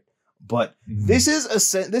 All right. But this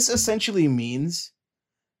essentially means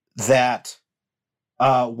that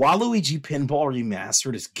Waluigi Pinball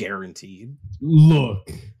Remastered is guaranteed.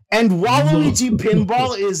 Look. And Waluigi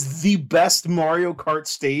Pinball is the best Mario Kart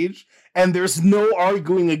stage, and there's no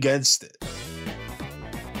arguing against it.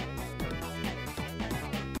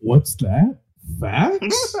 What's that?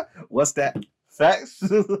 Facts? What's that? Facts?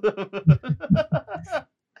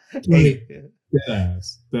 Hey,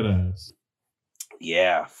 Deadass.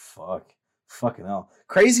 Yeah, fucking hell.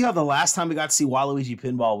 Crazy how the last time we got to see Waluigi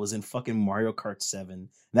Pinball was in fucking Mario Kart 7.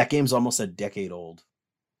 That game's almost a decade old.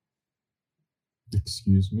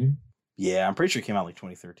 Excuse me? Yeah, I'm pretty sure it came out like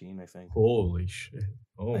 2013, I think. Holy shit.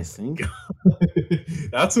 Oh, I think.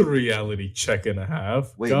 That's a reality check and a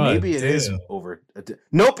half. Wait, God maybe it is damn. over.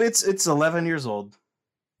 Nope, it's 11 years old.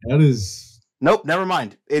 That is... Nope, never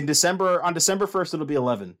mind. On December 1st, it'll be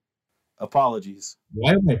 11. Apologies.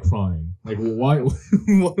 Why am I crying? Like,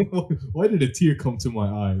 why did a tear come to my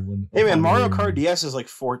eye when? Hey man, Mario Kart DS is like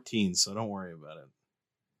 14, so don't worry about it.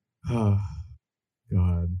 Oh,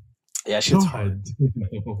 God. Yeah, shit's hard.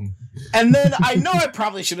 And then I know I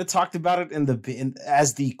probably should have talked about it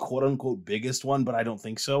as the quote unquote biggest one, but I don't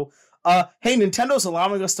think so. Hey, Nintendo's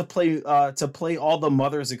allowing us to play all the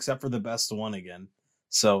mothers except for the best one again.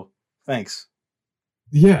 So thanks.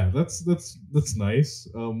 Yeah, that's nice.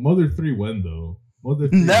 Mother 3 when though? Mother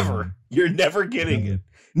 3 never. When? You're never getting it.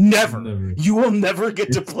 Never. You will never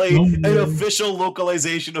get to play an official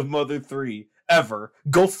localization of Mother 3 ever.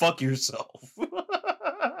 Go fuck yourself.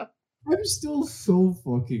 I'm still so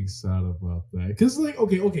fucking sad about that. Because like,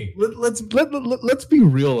 okay, let's be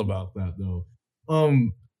real about that though.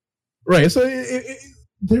 Right. So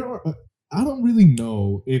there are. I don't really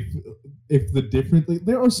know if the different. Like,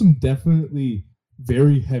 there are some definitely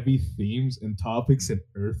very heavy themes and topics in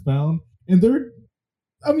Earthbound, and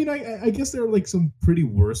I guess there are like some pretty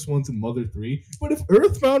worse ones in Mother 3. But if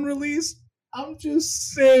Earthbound released, I'm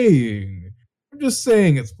just saying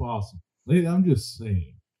it's possible. I'm just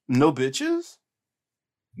saying. No bitches?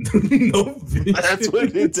 No bitches. That's what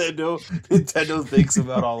Nintendo thinks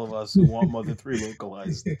about all of us who want Mother 3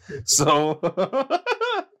 localized. So,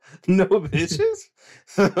 no bitches?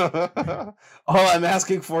 All I'm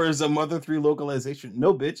asking for is a Mother 3 localization.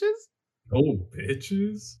 No bitches? No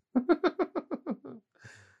bitches?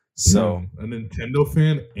 So, a Nintendo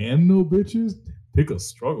fan and no bitches? Pick a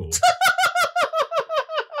struggle.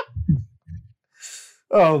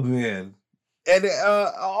 Oh, man. And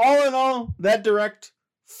all in all, that Direct,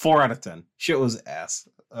 4 out of 10. Shit was ass.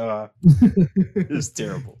 It was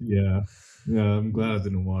terrible. Yeah, I'm glad I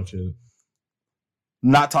didn't watch it.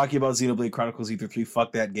 Not talking about Xenoblade Chronicles Ether 3.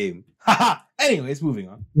 Fuck that game. Haha. Anyways, moving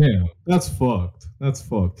on. Yeah, that's fucked. I just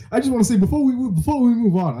want to say before we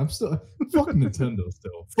move on, I'm still fuck Nintendo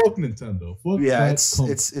still. Fuck Nintendo. Fuck yeah, it's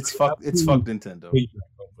fuck Nintendo. Hate that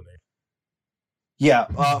company. Yeah,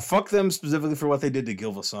 fuck them specifically for what they did to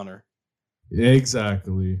Gilva-Sunner.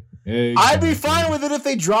 Exactly. I'd be fine with it if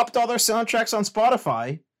they dropped all their soundtracks on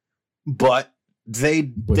Spotify, but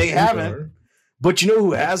they haven't. But you know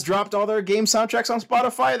who has dropped all their game soundtracks on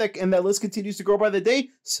Spotify? And that list continues to grow by the day?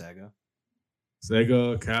 Sega,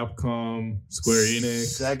 Capcom, Square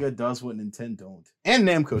Enix. Sega does what Nintendo don't. And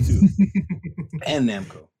Namco, too. And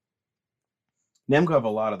Namco. Namco have a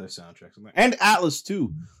lot of their soundtracks on there. And Atlas,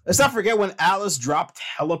 too. Let's not forget when Atlas dropped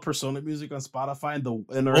hella Persona music on Spotify and the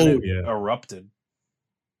internet erupted.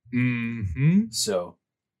 Mm-hmm. So.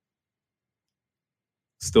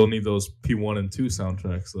 Still need those P1 and 2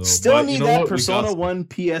 soundtracks, though. Still need that Persona 1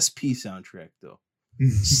 PSP soundtrack, though.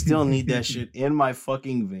 Still need that shit in my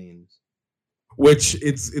fucking veins. Which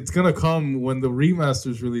it's gonna come when the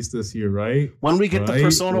remasters release this year, right? When we get the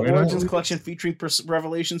Persona Origins Collection featuring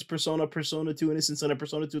Revelations, Persona 2 Innocence, and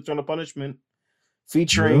Persona 2 Eternal Punishment,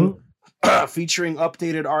 featuring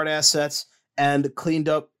updated art assets and cleaned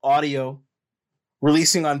up audio,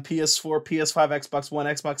 releasing on PS4, PS5, Xbox One,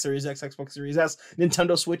 Xbox Series X, Xbox Series S,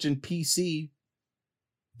 Nintendo Switch, and PC.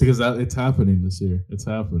 Because it's happening this year. It's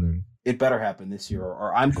happening. It better happen this year,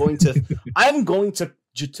 or I'm going to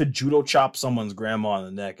judo chop someone's grandma on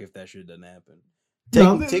the neck if that shit doesn't happen.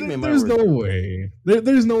 Take me. There's no way.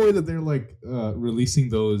 There's no way that they're like releasing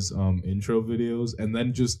those intro videos and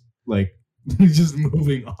then just like just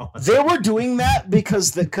moving on. They were doing that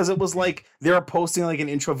because it was like they were posting like an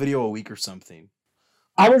intro video a week or something.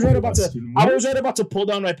 I was right about to pull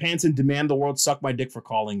down my pants and demand the world suck my dick for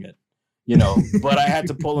calling it, but I had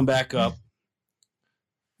to pull them back up.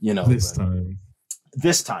 This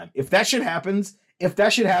time, if that shit happens,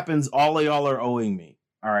 all of y'all are owing me.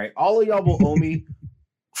 All right, all of y'all will owe me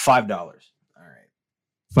 $5. All right,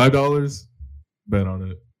 $5. Bet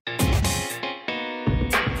on it.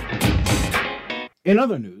 In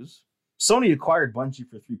other news, Sony acquired Bungie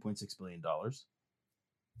for $3.6 billion.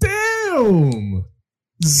 Damn!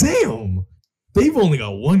 Zam! They've only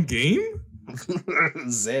got one game?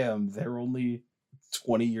 Zam, they're only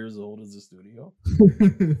 20 years old as a studio.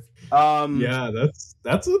 Yeah,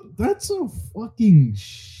 that's a fucking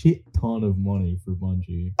shit ton of money for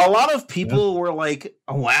Bungie. A lot of people were like,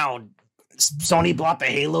 oh, wow, Sony bought the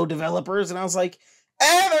Halo developers. And I was like,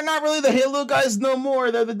 they're not really the Halo guys no more.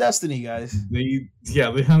 They're the Destiny guys. They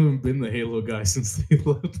haven't been the Halo guys since they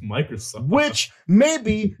left Microsoft. Which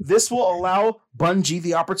maybe this will allow Bungie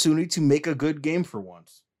the opportunity to make a good game for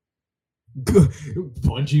once.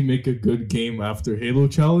 Bungie make a good game after Halo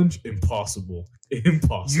Challenge? Impossible.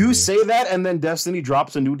 You say that, and then Destiny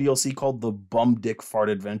drops a new DLC called the Bum Dick Fart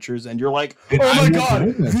Adventures, and you're like, And oh I my will god,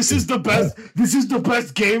 play that this shit. is the best. This is the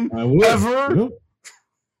best game I will. ever. Yep.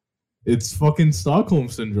 It's fucking Stockholm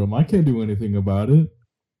Syndrome. I can't do anything about it.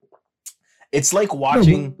 It's like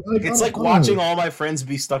watching. No, but, It's like watching all my friends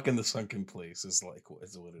be stuck in the sunken place. Is what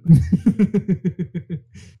it is.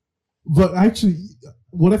 But actually,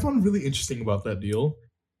 what I found really interesting about that deal,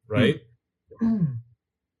 right,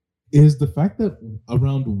 is the fact that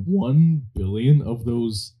around 1 billion of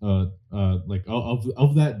those, like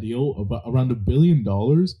of that deal, about around $1 billion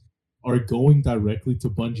are going directly to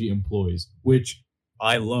Bungie employees, which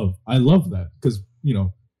I love. I love that because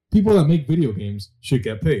people that make video games should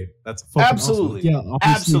get paid. That's fucking Absolutely. awesome. Yeah,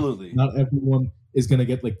 obviously, Absolutely. not everyone is gonna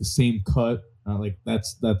get like the same cut. Like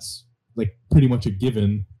that's like pretty much a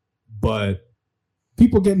given. But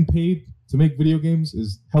people getting paid to make video games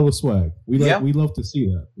is hella swag. We love to see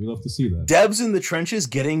that. We love to see that. Devs in the trenches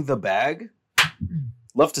getting the bag.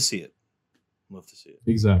 Love to see it. Love to see it.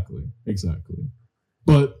 Exactly.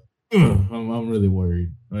 But I'm really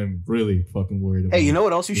worried. I'm really fucking worried about Hey, you know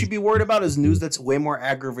what else you should be worried about is news that's way more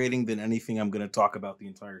aggravating than anything I'm going to talk about the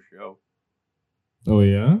entire show. Oh,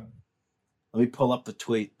 yeah? Let me pull up the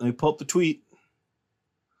tweet.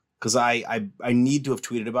 Because I need to have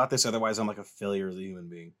tweeted about this, otherwise I'm like a failure as a human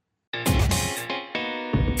being.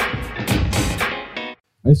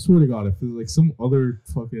 I swear to God, I feel like some other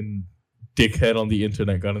fucking dickhead on the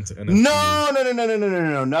internet got into NFTs.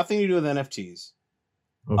 No. Nothing to do with NFTs.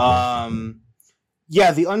 Okay.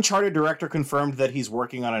 Yeah, the Uncharted director confirmed that he's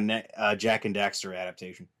working on a Jack and Daxter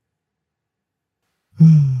adaptation. All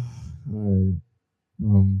right.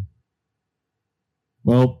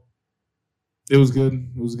 Well, it was good.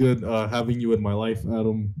 It was good having you in my life,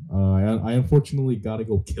 Adam. I unfortunately got to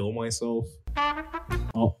go kill myself.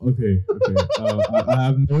 Oh, okay. I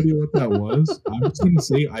have no idea what that was. I'm just gonna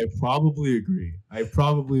say I probably agree.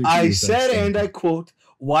 I said, and I quote,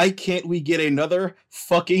 "Why can't we get another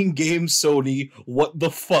fucking game, Sony? What the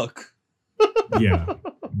fuck?" Yeah.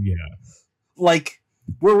 Like,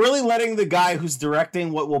 we're really letting the guy who's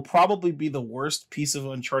directing what will probably be the worst piece of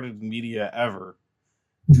Uncharted media ever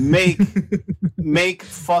make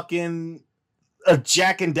fucking a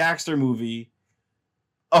Jack and Daxter movie,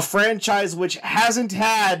 a franchise which hasn't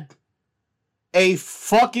had a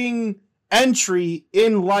fucking entry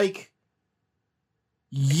in like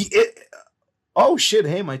oh shit,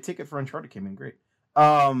 hey, my ticket for Uncharted came in great.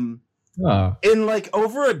 In like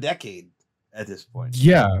over a decade at this point.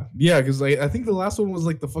 Yeah, because like I think the last one was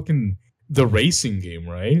like the racing game,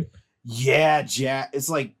 right? Yeah, it's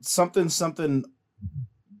like something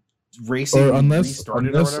racing, or unless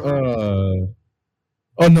restarted or whatever.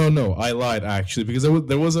 Oh no, I lied actually because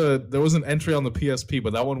there was an entry on the PSP,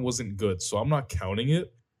 but that one wasn't good, so I'm not counting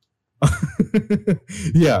it.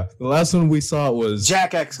 Yeah, the last one we saw was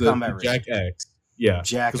Jack X Combat Racing. Jack X. Yeah,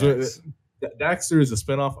 Jack X. Daxter is a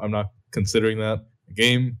spinoff. I'm not considering that a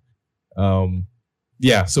game.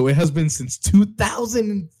 Yeah, so it has been since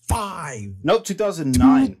 2005. Nope,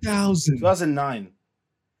 2009. 2009.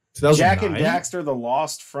 Jack and Daxter: The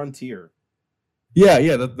Lost Frontier.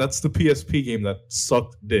 Yeah, that's the PSP game that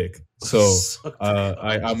sucked dick. So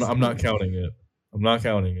I'm not counting it. I'm not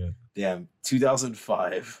counting it. Damn,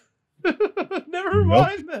 2005. Never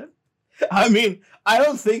mind that. I mean, I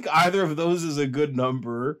don't think either of those is a good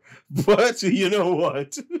number, but you know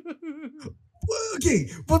what? Okay,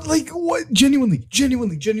 but like, what? Genuinely,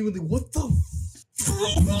 what the?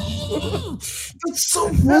 That's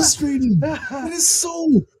so frustrating. That is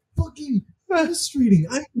so fucking frustrating.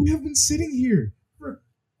 We have been sitting here for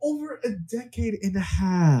over a decade and a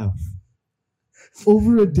half.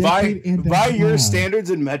 By your standards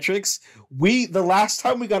and metrics, the last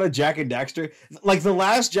time we got a Jack and Daxter, like the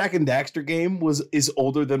last Jack and Daxter game is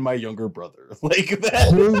older than my younger brother. Like that.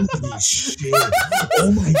 Holy shit!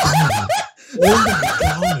 Oh my god!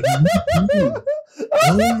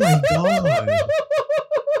 Oh my god!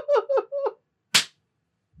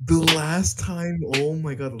 The last time, oh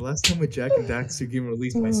my god, the last time a Jack and Daxter game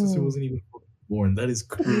released, my sister wasn't even born. That is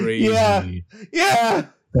crazy. Yeah.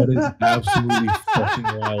 That is absolutely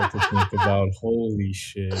fucking wild to think about. Holy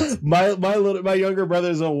shit. My younger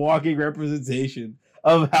brother is a walking representation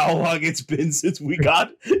of how long it's been since we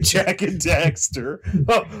got Jack and Daxter.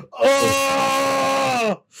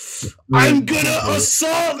 Oh, I'm gonna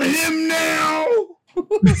assault him now.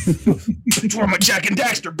 Bitch, where my Jack and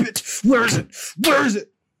Daxter, bitch? Where is it? Where is it?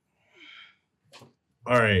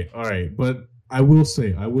 All right. But I will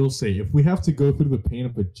say, if we have to go through the pain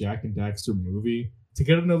of a Jack and Daxter movie to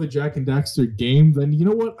get another Jack and Daxter game, then you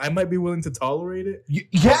know what? I might be willing to tolerate it.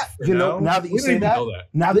 Yeah, now that you say that,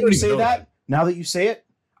 now that you say it,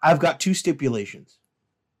 I've got two stipulations.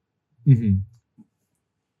 Mm-hmm.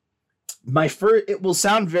 My first, it will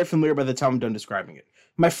sound very familiar by the time I'm done describing it.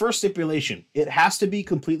 My first stipulation, it has to be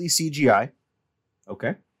completely CGI.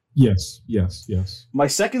 Okay. Yes. My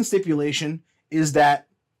second stipulation is that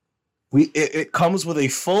it comes with a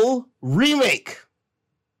full remake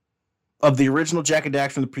of the original Jack and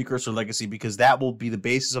Daxter from the Precursor Legacy, because that will be the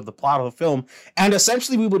basis of the plot of the film. And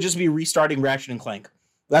essentially we will just be restarting Ratchet and Clank.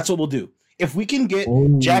 That's what we'll do. If we can get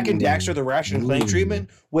Jack and Daxter the Ratchet and Clank treatment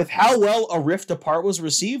with how well A Rift Apart was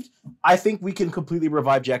received, I think we can completely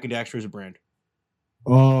revive Jack and Daxter as a brand.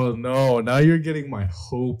 Oh no, now you're getting my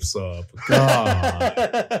hopes up.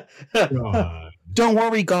 God. Don't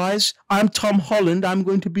worry, guys. I'm Tom Holland. I'm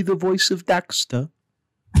going to be the voice of Daxter.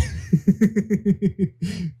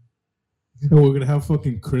 And we're gonna have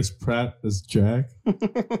fucking Chris Pratt as Jack.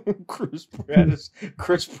 Chris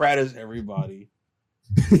Pratt is everybody.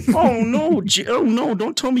 Oh no,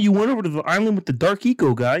 don't tell me you went over to the island with the Dark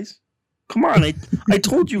Eco, guys. Come on, I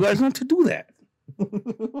told you guys not to do that.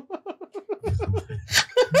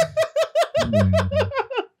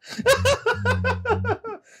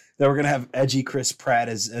 Then we're gonna have edgy Chris Pratt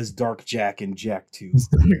as Dark Jack and Jack 2.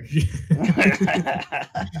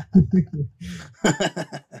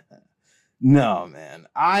 No, man.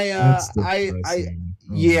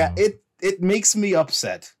 It makes me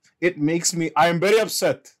upset. I am very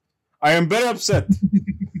upset.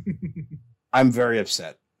 I'm very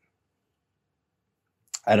upset.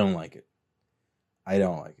 I don't like it. I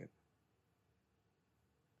don't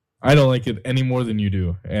like it any more than you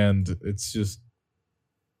do, and it's just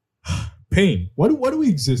pain. Why do we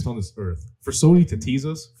exist on this earth? For Sony to tease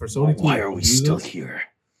us? Why are we still here?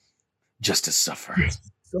 Just to suffer.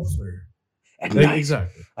 And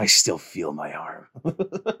exactly. I still feel my arm.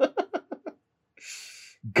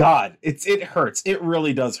 God, it hurts. It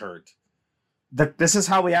really does hurt. This is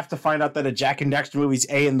how we have to find out that a Jack and Daxter movie's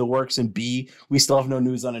A, in the works, and B, we still have no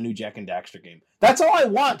news on a new Jack and Daxter game. That's all I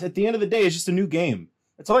want at the end of the day, is just a new game.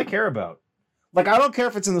 That's all I care about. Like, I don't care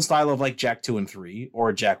if it's in the style of like Jak 2 and 3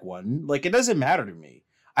 or Jak 1. Like, it doesn't matter to me.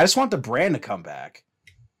 I just want the brand to come back.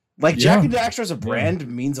 Like, Jak and Daxter as a brand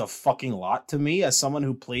means a fucking lot to me as someone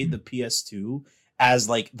who played the PS2 as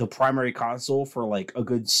like the primary console for like a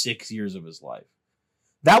good 6 years of his life.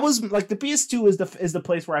 That was like the PS2 is the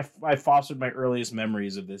place where I fostered my earliest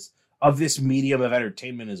memories of this medium of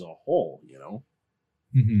entertainment as a whole, you know.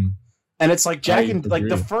 Mm-hmm. And it's like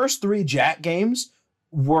the first 3 Jak games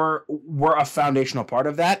were a foundational part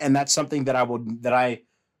of that, and that's something that I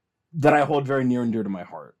hold very near and dear to my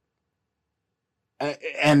heart.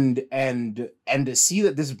 And to see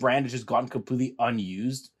that this brand has just gone completely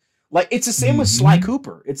unused. Like, it's the same with Sly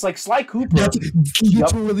Cooper. It's like Sly Cooper.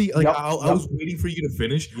 Literally, like, I was waiting for you to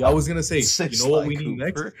finish. Yep. I was gonna say, you know what we need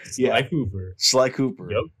next? Sly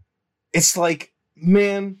Cooper. Yep. It's like,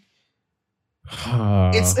 man,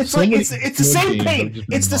 it's the same pain.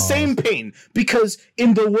 It's the same pain, because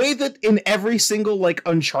in the way that in every single like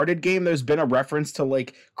Uncharted game, there's been a reference to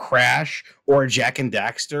like Crash or Jak and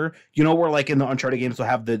Daxter. You know, where like in the Uncharted games they'll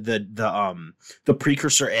have the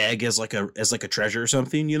precursor egg as like a treasure or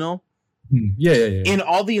something. You know. Yeah. In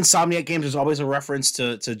all the Insomniac games, there's always a reference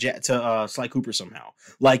to Sly Cooper somehow.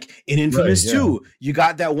 Like in Infamous 2, you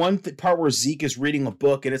got that one part where Zeke is reading a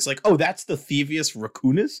book, and it's like, oh, that's the Thievius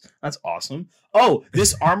Raccoonus. That's awesome. Oh,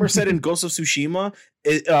 this armor set in Ghost of Tsushima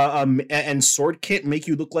and sword kit make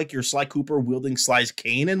you look like you're Sly Cooper wielding Sly's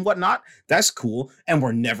cane and whatnot. That's cool. And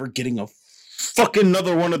we're never getting a fucking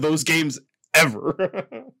another one of those games ever.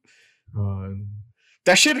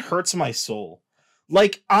 That shit hurts my soul.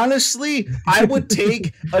 Like, honestly, I would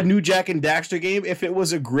take a new Jak and Daxter game if it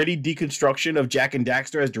was a gritty deconstruction of Jak and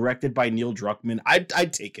Daxter as directed by Neil Druckmann.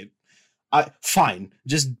 I'd take it. Fine.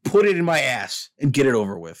 Just put it in my ass and get it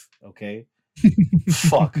over with, okay?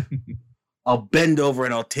 Fuck. I'll bend over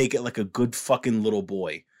and I'll take it like a good fucking little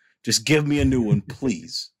boy. Just give me a new one,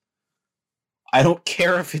 please. I don't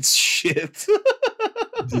care if it's shit.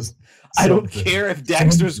 Just I don't something. care if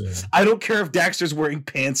Daxter's. Something. I don't care if Daxter's wearing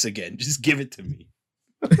pants again. Just give it to me.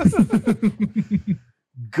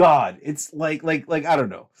 God, it's like I don't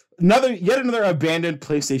know. Yet another abandoned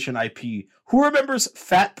PlayStation IP. Who remembers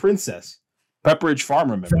Fat Princess? Pepperidge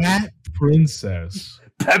Farm remembers. Fat Princess.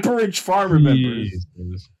 Pepperidge Farm remembers.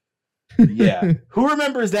 Jesus. Yeah. Who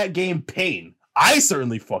remembers that game Pain? I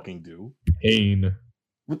certainly fucking do. Pain.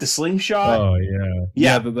 With the slingshot. Oh yeah.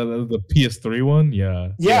 Yeah. The PS3 one. Yeah.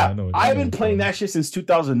 Yeah, I know. I've been playing that shit since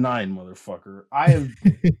 2009, motherfucker. I have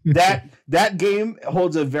that game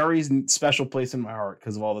holds a very special place in my heart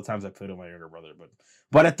because of all the times I played with my younger brother.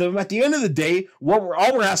 But at the end of the day, all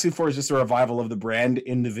we're asking for is just a revival of the brand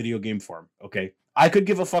in the video game form. Okay, I could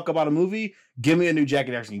give a fuck about a movie. Give me a new Jack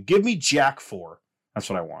and Daxter game. Give me Jack 4. That's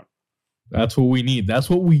what I want. That's what we need. That's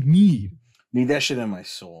what we need. Need that shit in my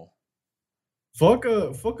soul. Fuck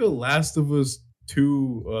a Last of Us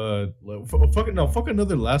 2. Fuck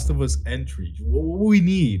another Last of Us entry. What we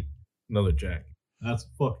need? Another Jack. That's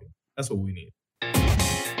what we need.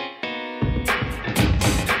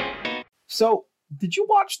 So, did you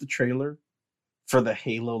watch the trailer for the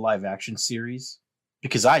Halo live action series?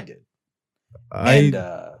 Because I did. I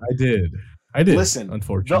did. Listen,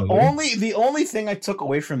 unfortunately, the only thing I took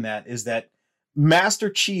away from that is that Master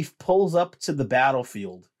Chief pulls up to the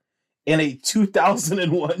battlefield in a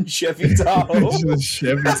 2001 Chevy Tahoe.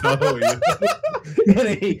 Chevy Tahoe, yeah.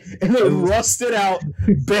 in a rusted out,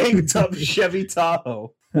 banged up Chevy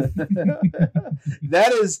Tahoe.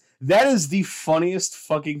 That is the funniest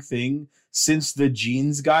fucking thing since the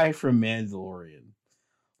jeans guy from Mandalorian.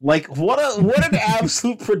 Like, what an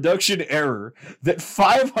absolute production error that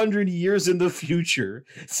 500 years in the future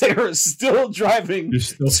they are still driving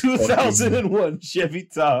 2001 Chevy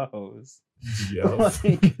Tahoes. Yeah.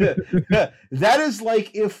 Like, that is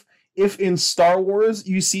like if in Star Wars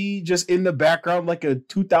you see just in the background like a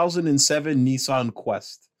 2007 Nissan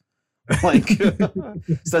Quest. Like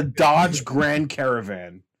it's a Dodge Grand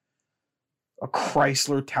Caravan. A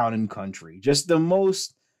Chrysler Town and Country. Just the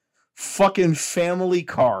most fucking family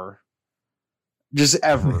car just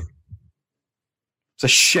ever. It's a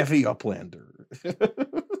Chevy Uplander.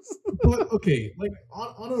 But okay, like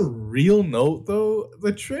on a real note though,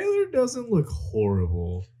 the trailer doesn't look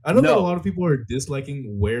horrible. I know that a lot of people are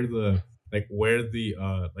disliking where the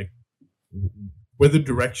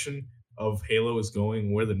direction of Halo is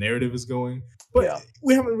going, where the narrative is going, but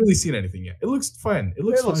we haven't really seen anything yet. It looks fine. It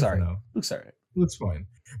looks fine for now. Looks alright. It looks fine.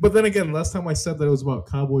 But then again, last time I said that it was about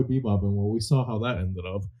Cowboy Bebop, and well, we saw how that ended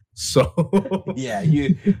up. So yeah,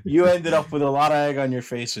 you ended up with a lot of egg on your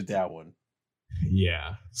face with that one.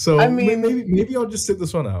 Yeah. So I mean, maybe I'll just sit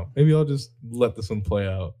this one out. Maybe I'll just let this one play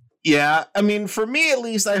out. Yeah, I mean, for me at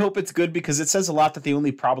least, I hope it's good because it says a lot that the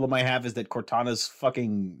only problem I have is that Cortana's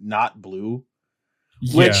fucking not blue.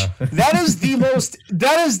 Which that is the most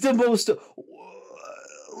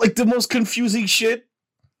like the most confusing shit.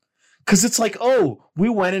 Cause it's like, oh, we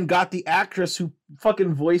went and got the actress who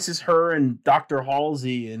fucking voices her and Dr.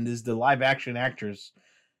 Halsey and is the live action actress.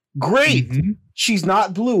 Great. Mm-hmm. She's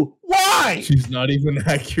not blue. Why? She's not even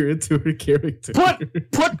accurate to her character.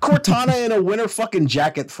 Put Cortana in a winter fucking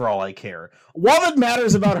jacket for all I care. All that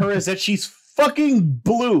matters about her is that she's fucking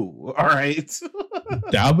blue. All right.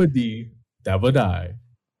 Dabba-dee, dabba-die.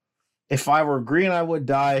 If I were green, I would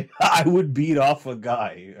die. I would beat off a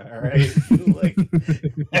guy. All right.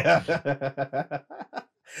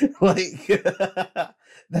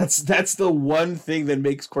 That's the one thing that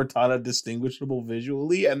makes Cortana distinguishable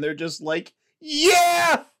visually, and they're just like,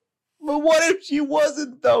 yeah, but what if she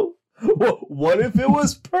wasn't though? What if it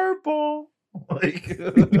was purple? Like,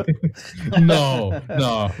 no.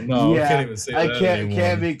 Yeah, I can't even say that.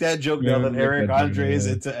 Can't make that joke now that Eric Andre is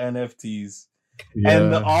into NFTs. Yeah.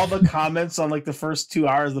 And all the comments on like the first 2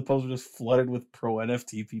 hours, the post were just flooded with pro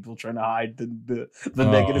NFT people trying to hide the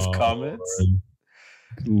negative comments.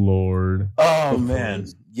 Lord. Oh man.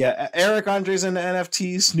 Yeah, Eric Andre's into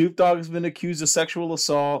NFTs. Snoop Dogg has been accused of sexual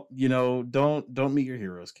assault. You know, don't meet your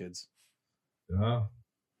heroes, kids. Yeah.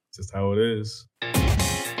 Just how it is.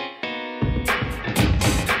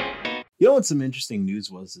 You know what some interesting news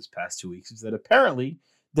was this past 2 weeks is that apparently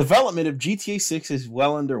development of GTA 6 is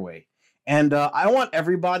well underway. And I want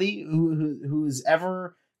everybody who's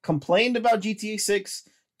ever complained about GTA 6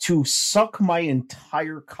 to suck my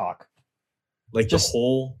entire cock. Like just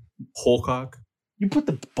the whole cock? You put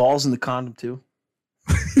the balls in the condom too?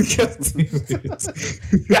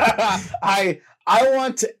 I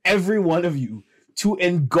want every one of you to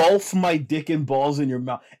engulf my dick and balls in your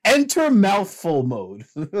mouth. Enter mouthful mode.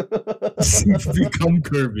 Become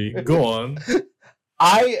Kirby. Go on.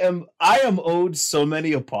 I am owed so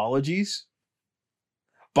many apologies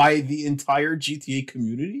by the entire GTA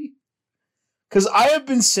community? Because I have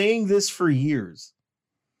been saying this for years,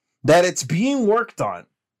 that it's being worked on,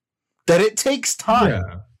 that it takes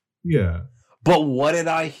time. Yeah. But what did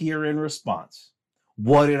I hear in response?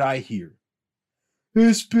 What did I hear?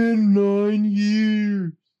 It's been 9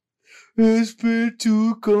 years. It's been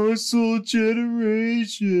 2 console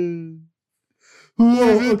generations.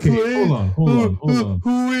 Hold on.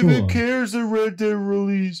 Who even cares the Red Dead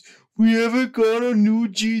release? We haven't got a new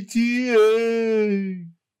GTA.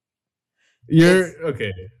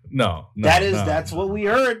 Okay. No. That's what we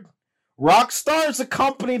heard. Rockstar's a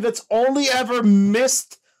company that's only ever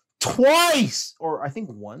missed twice, or I think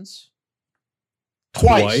once.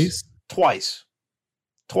 Twice.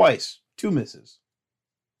 2 misses.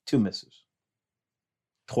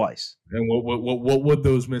 Twice. And what would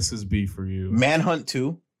those misses be for you? Manhunt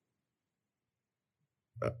 2.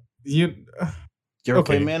 You ever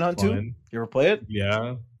play Manhunt 2? You ever play it?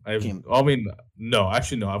 Yeah. No.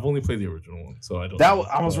 Actually, no. I've only played the original one, so I don't.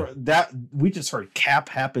 We just heard cap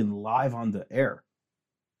happen live on the air.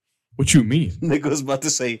 What you mean? Nico's about to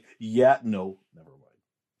say, yeah, no, never mind.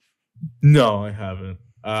 No, I haven't.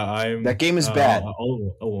 That game is bad. I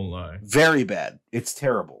won't lie. Very bad. It's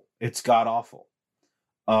terrible. It's god awful.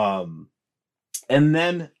 And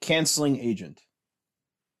then canceling Agent.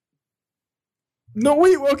 No,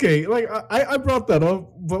 wait, okay. Like I brought that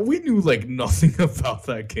up, but we knew like nothing about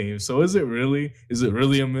that game. So is it really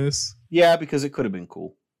a miss? Yeah, because it could have been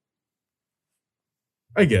cool.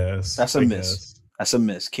 I guess. That's a miss. That's a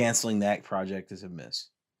miss. Canceling that project is a miss.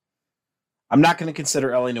 I'm not going to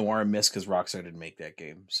consider LA Noire a miss because Rockstar didn't make that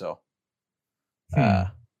game. So,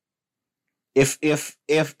 if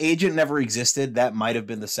Agent never existed, that might have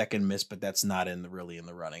been the second miss, but that's not really in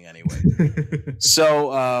the running anyway.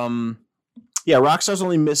 So, yeah, Rockstar's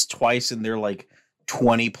only missed twice in their like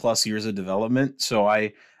 20 plus years of development. So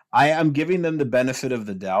I am giving them the benefit of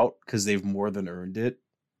the doubt because they've more than earned it.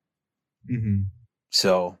 Mm-hmm.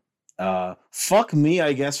 So, fuck me,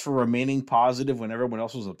 I guess, for remaining positive when everyone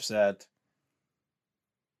else was upset.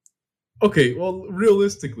 Okay, well,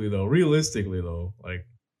 realistically though, like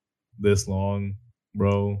this long,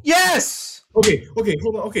 bro. Yes. Okay,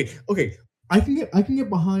 hold on. Okay. I can get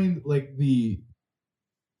behind like the.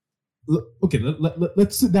 Okay,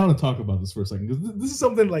 let's sit down and talk about this for a second because this is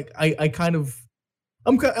something like I'm kind of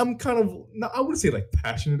I wouldn't say like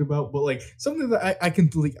passionate about, but like something that I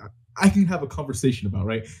can have a conversation about,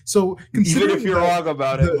 right? So even if you're wrong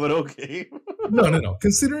about it, but okay. No.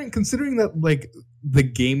 Considering that like the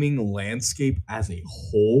gaming landscape as a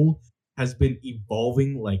whole has been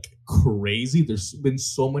evolving like crazy. There's been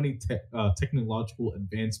so many technological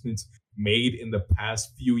advancements made in the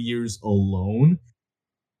past few years alone.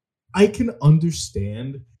 I can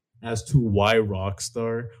understand as to why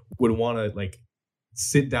Rockstar would want to like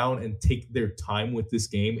sit down and take their time with this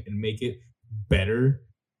game and make it better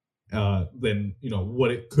than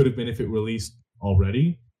what it could have been if it released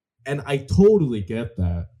already. And I totally get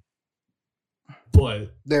that.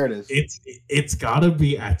 But there it is. It's gotta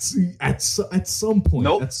be at some point.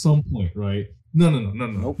 Nope. At some point, right? No.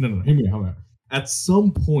 Nope. No. Hear me out. At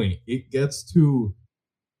some point, it gets to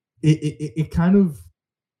it kind of.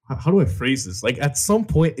 How do I phrase this? Like at some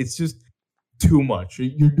point, it's just too much.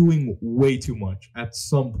 You're doing way too much at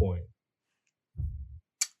some point.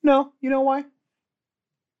 No, you know why?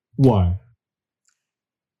 Why?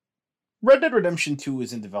 Red Dead Redemption 2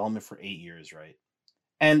 is in development for 8 years, right?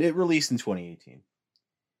 And it released in 2018.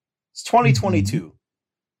 It's 2022.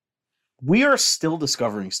 Mm-hmm. We are still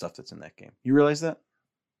discovering stuff that's in that game. You realize that?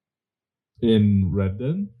 In Red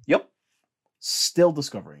Dead? Yep. Still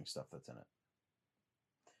discovering stuff that's in it.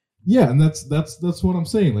 Yeah, and that's what I'm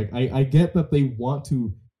saying. Like I get that they want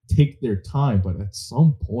to take their time, but at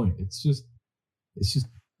some point it's just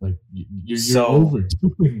like you're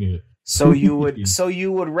overdoing it. So you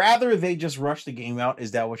would rather they just rush the game out?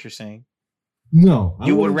 Is that what you're saying? No.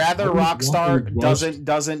 You would rather Rockstar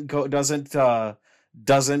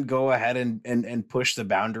doesn't go ahead and push the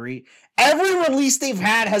boundary. Every release they've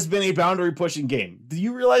had has been a boundary pushing game. Do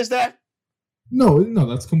you realize that? No,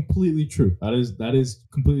 that's completely true. That is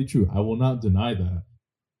completely true. I will not deny that.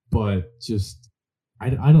 But just I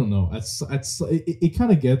don't know. It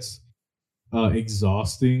kind of gets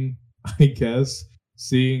exhausting, I guess,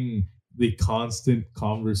 seeing the constant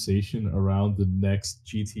conversation around the next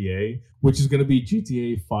GTA, which is going to be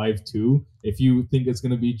GTA 5-2. If you think it's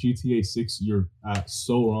going to be GTA 6, you're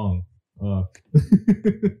so wrong.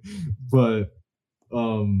 But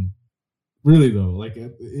really though, like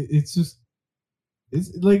it's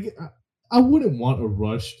like I wouldn't want a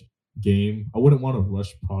rushed game. I wouldn't want a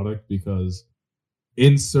rushed product because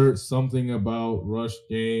insert something about Rush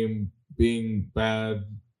game being bad,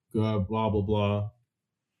 blah blah blah.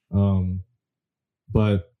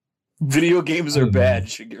 But Video games I are don't bad, know.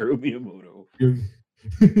 Shigeru Miyamoto.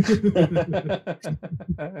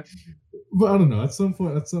 But I don't know. At some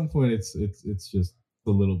point, it's just a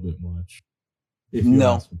little bit much. If you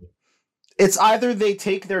No. ask me. It's either they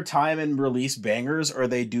take their time and release bangers, or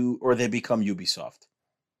they become Ubisoft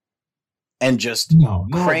and just No,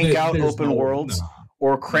 crank out there's open no- worlds, no.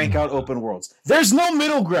 or crank No. out open worlds. There's no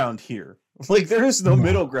middle ground here. Like, there is no No.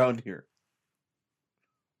 middle ground here.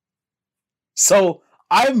 So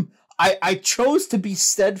I chose to be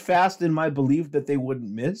steadfast in my belief that they wouldn't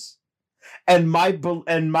miss, and my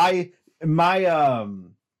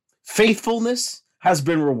faithfulness has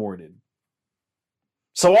been rewarded.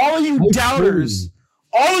 So all of you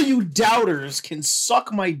doubters can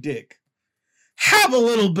suck my dick. Have a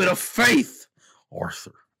little bit of faith,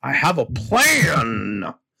 Arthur. I have a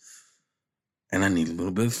plan, and I need a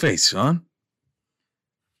little bit of faith, son.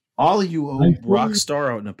 All of you owe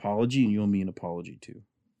Rockstar out an apology, and you owe me an apology too.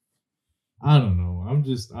 I don't know. I'm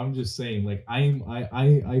just saying. Like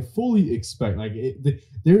I fully expect. Like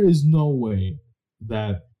there is no way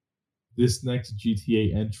that this next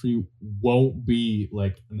GTA entry won't be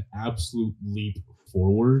like an absolute leap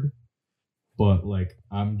forward. But like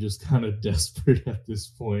I'm just kind of desperate at this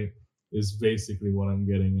point. Is basically what I'm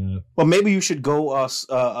getting at. Well, maybe you should go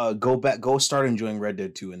start enjoying Red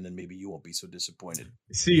Dead 2, and then maybe you won't be so disappointed.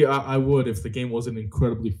 See, I would if the game wasn't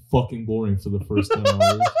incredibly fucking boring for the first 10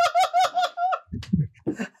 hours.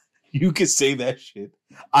 You could say that shit.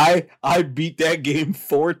 I beat that game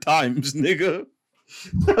 4 times, nigga.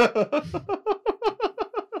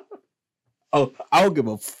 Oh, I don't give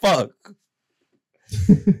a fuck.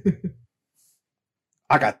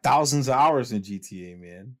 I got thousands of hours in GTA,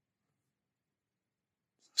 man.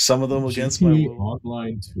 Some of them against my GTA will.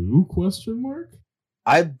 Online 2? Question mark?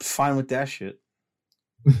 I'm fine with that shit.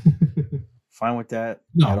 Fine with that.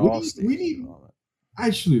 No, at we all need- stages we need- and all that.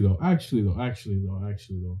 Actually though,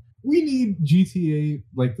 we need GTA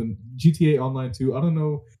like the GTA Online 2. I don't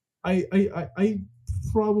know. I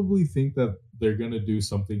probably think that they're gonna do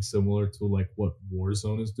something similar to like what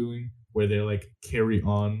Warzone is doing, where they like carry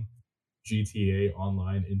on GTA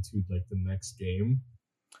Online into like the next game.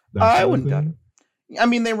 That I sort of wouldn't doubt thing. it. I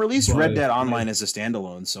mean, they released Red But, Dead Online like- as a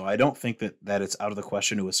standalone, so I don't think that it's out of the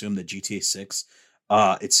question to assume that GTA 6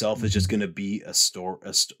 itself is just going to be just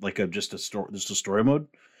a story mode,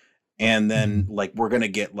 and then like we're going to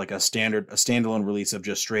get like a standalone release of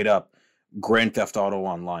just straight up Grand Theft Auto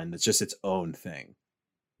Online. That's just its own thing.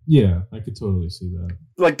 Yeah, I could totally see that.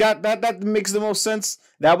 Like that makes the most sense.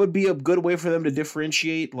 That would be a good way for them to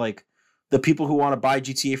differentiate like the people who want to buy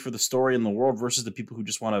GTA for the story and the world versus the people who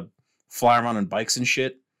just want to fly around on bikes and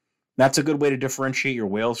shit. That's a good way to differentiate your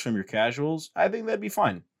whales from your casuals. I think that'd be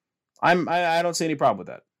fine. I don't see any problem with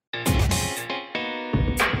that.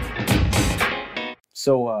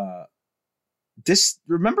 So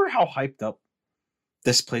remember how hyped up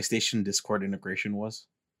this PlayStation Discord integration was?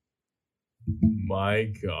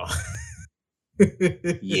 My God.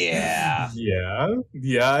 Yeah.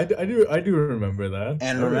 Yeah. I do remember that.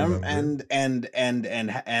 And I remember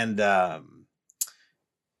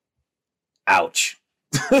ouch.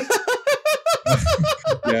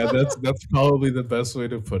 Yeah, that's probably the best way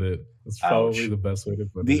to put it. That's probably the best way to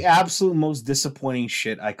put The it. absolute most disappointing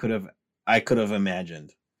shit I could have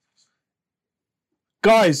imagined.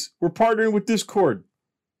 Guys, we're partnering with Discord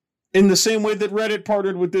in the same way that Reddit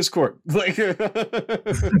partnered with Discord. Like,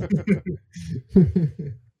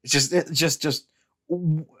 just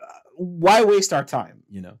why waste our time?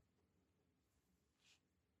 You know.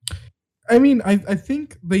 I mean, I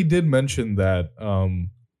think they did mention that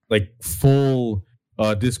like full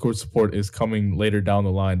Discord support is coming later down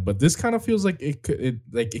the line, but this kind of feels like it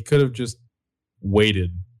could have just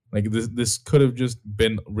waited. Like this could have just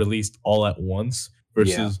been released all at once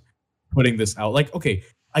versus putting this out. Like, okay,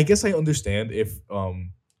 I guess I understand if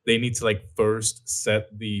they need to like first set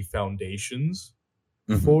the foundations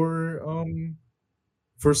for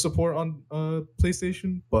support on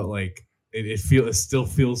PlayStation, but like it still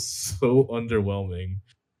feels so underwhelming.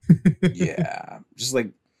 Yeah, just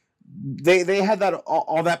like they had that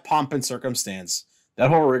all that pomp and circumstance, that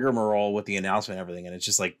whole rigmarole with the announcement and everything, and it's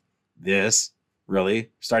just like, this really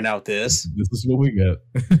starting out with this. This is what we get.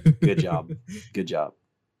 Good job.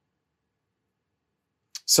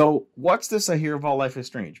 So what's this I hear about Life is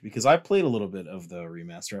Strange? Because I played a little bit of the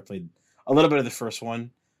remaster. I played a little bit of the first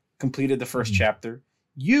one, completed the first chapter.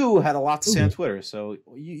 You had a lot to say on Twitter, so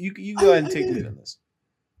you go ahead and take the lead on this.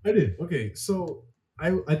 I did. Okay, so I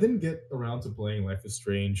didn't get around to playing Life is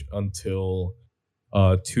Strange until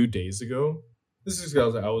 2 days ago. This is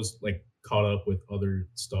because I was like caught up with other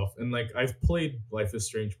stuff, and like I've played Life is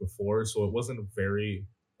Strange before, so it wasn't a very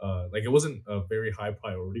high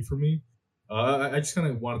priority for me. I just kind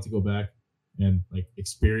of wanted to go back and like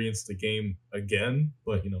experience the game again,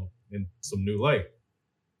 but in some new light.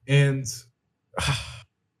 And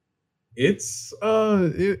it's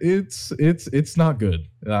not good.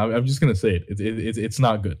 I'm just gonna say it. It's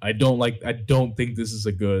not good. I don't think this is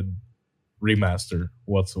a good remaster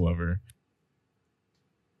whatsoever.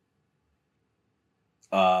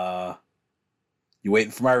 You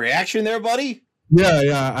waiting for my reaction there, buddy?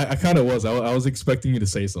 Yeah, I kind of was. I was expecting you to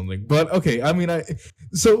say something, but okay. I mean,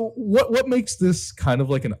 so what makes this kind of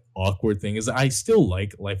like an awkward thing is I still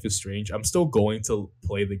like Life is Strange. I'm still going to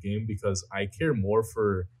play the game because I care more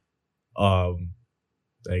for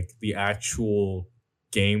like the actual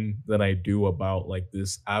game than I do about like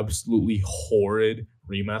this absolutely horrid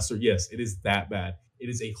remaster. Yes, it is that bad. It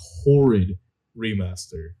is a horrid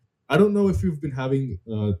remaster. I don't know if you've been having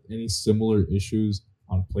any similar issues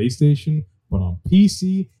on PlayStation, but on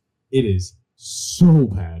PC, it is so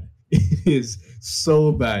bad. It is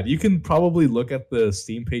so bad. You can probably look at the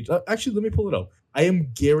Steam page. Actually, let me pull it up. I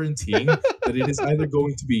am guaranteeing that it is either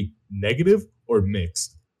going to be negative or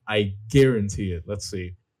mixed. I guarantee it. Let's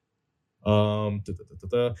see.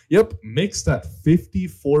 Yep, mixed at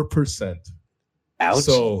 54%. Ouch.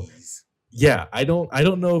 So yeah, I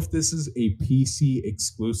don't know if this is a PC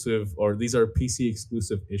exclusive or these are PC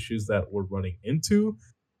exclusive issues that we're running into,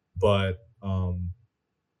 but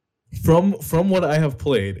from what I have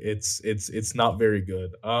played, it's not very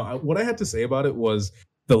good. What I had to say about it was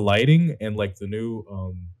the lighting and like the new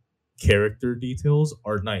character details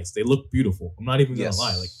are nice. They look beautiful. I'm not even gonna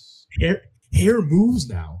lie. Like hair moves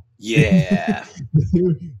now. Yeah.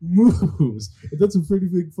 Hair moves. And that's a pretty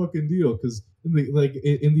big fucking deal because in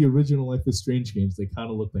the original Life is Strange games, they kind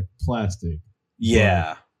of look like plastic.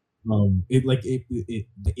 Yeah. But,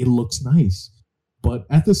 it looks nice, but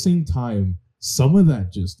at the same time, some of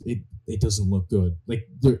that just it doesn't look good. Like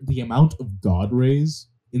the amount of God rays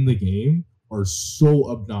in the game are so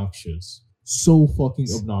obnoxious. So fucking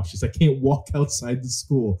obnoxious. I can't walk outside the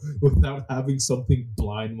school without having something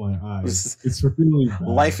blind my eyes. It's really bad.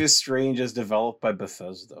 Life is Strange is developed by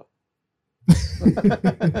Bethesda.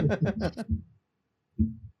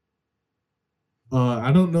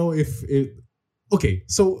 I don't know if it. Okay,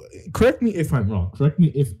 so correct me if I'm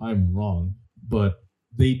wrong. But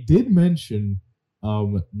they did mention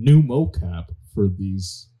new mocap for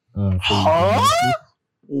these. Huh?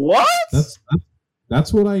 What?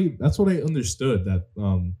 That's what I understood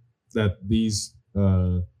that these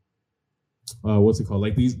what's it called,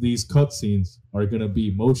 like these cutscenes are gonna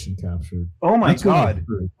be motion captured. Oh my That's god!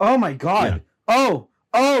 Oh my god! Yeah.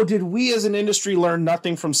 Oh! Did we as an industry learn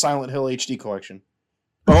nothing from Silent Hill HD Collection?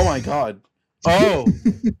 Oh my god! Oh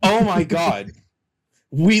my god!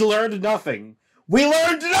 We learned nothing. We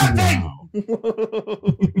learned nothing.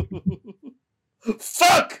 Wow.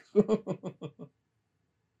 Fuck!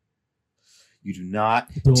 You do not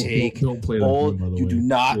take don't play that old. game, by the You way, do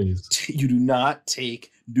not. please. You do not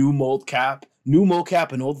take new mocap,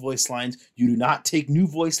 and old voice lines. You do not take new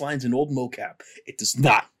voice lines and old mocap. It does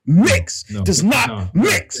not mix. No, does not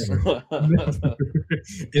mix. Never.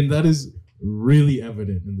 And that is really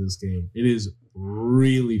evident in this game. It is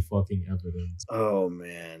really fucking evident. Oh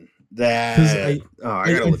man, I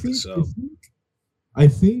gotta look this up. I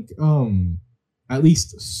think at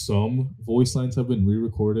least some voice lines have been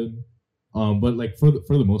re-recorded. But like for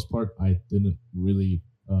the most part, I didn't really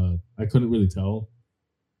I couldn't really tell.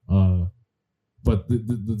 But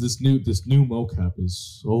this new mocap is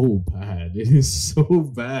so bad. It is so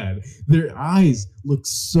bad. Their eyes look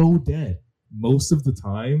so dead most of the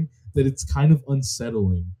time that it's kind of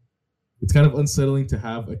unsettling. It's kind of unsettling to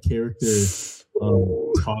have a character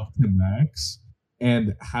talk to Max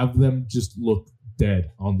and have them just look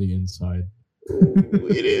dead on the inside.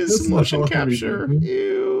 It is motion capture.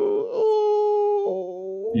 Ew.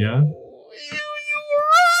 Yeah. You were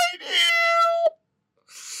right.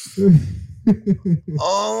 Ew.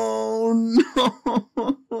 Oh no.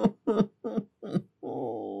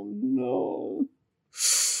 Oh no.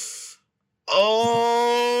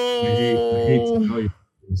 Oh. I hate to tell you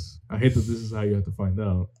this. I hate that this is how you have to find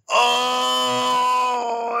out.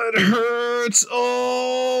 Oh, it hurts.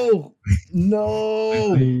 Oh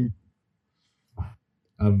no.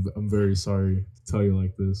 I'm very sorry to tell you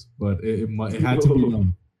like this, but it had to be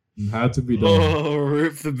done. It had to be done. Oh,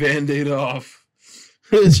 rip the Band-Aid off.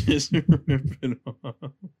 Just rip it off.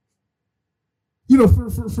 You know,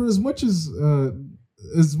 for as much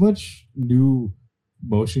new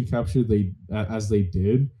motion capture as they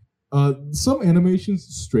did, Some animations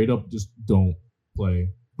straight up just don't play.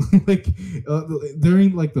 Like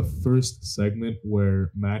during like the first segment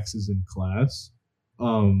where Max is in class,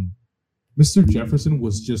 Mr. Jefferson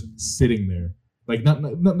was just sitting there, like not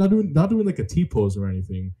doing like a T pose or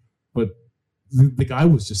anything, but the guy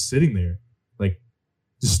was just sitting there, like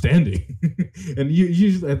just standing. And you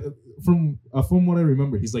usually from what I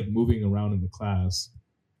remember, he's like moving around in the class.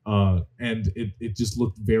 And it just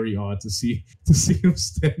looked very odd to see him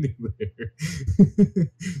standing there.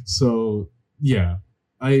 So yeah,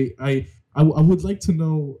 I would like to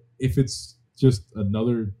know if it's just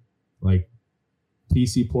another like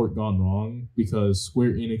PC port gone wrong because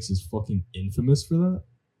Square Enix is fucking infamous for that,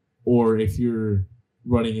 or if you're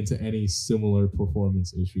running into any similar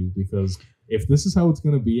performance issues. Because if this is how it's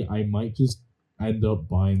gonna be, I might just end up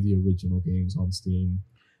buying the original games on Steam.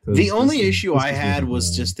 The only issue I had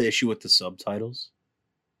was just the issue with the subtitles.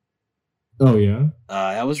 Oh yeah,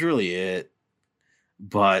 that was really it.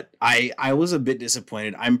 But I was a bit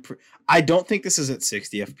disappointed. I don't think this is at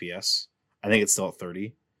 60 FPS. I think it's still at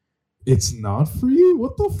 30. It's not for you?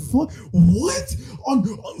 What the fuck? What?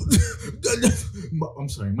 I'm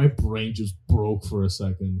sorry, my brain just broke for a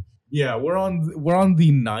second. Yeah, we're on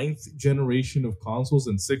the 9th generation of consoles,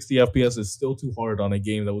 and 60 FPS is still too hard on a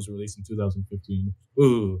game that was released in 2015.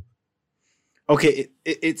 Ooh. Okay,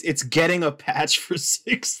 it's getting a patch for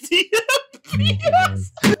 60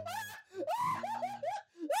 FPS.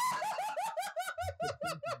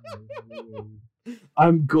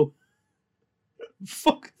 I'm go.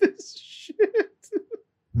 Fuck this shit.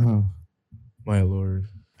 Oh, my lord.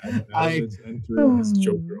 This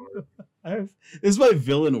is my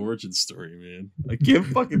villain origin story, man. I can't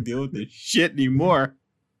fucking deal with this shit anymore.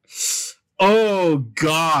 Oh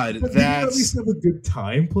god, Did you at least have a good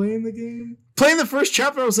time playing the game? Playing the first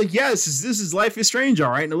chapter, I was like, yeah, this is Life is Strange,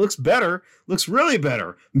 all right, and it looks better, looks really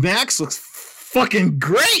better. Max looks fucking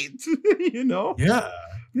great, you know? Yeah.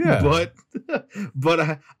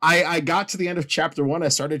 But I got to the end of chapter 1. I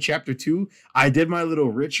started chapter 2. I did my little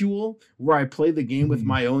ritual where I played the game with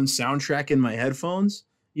my own soundtrack in my headphones,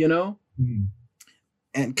 you know?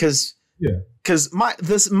 And because my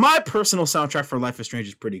personal soundtrack for Life is Strange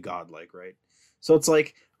is pretty godlike, right? So it's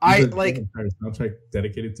like I like entire soundtrack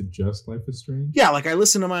dedicated to just Life is Strange. Yeah, like I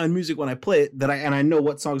listen to my own music when I play it, and I know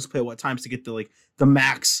what songs to play at what times to get the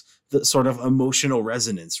max, the sort of emotional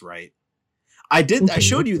resonance, right? I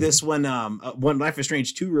showed you this when Life is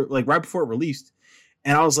Strange 2, like right before it released,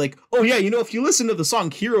 and I was like, oh yeah, if you listen to the song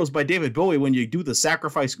Heroes by David Bowie when you do the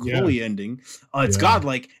Sacrifice Chloe ending, it's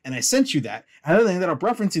godlike, and I sent you that. And then they ended up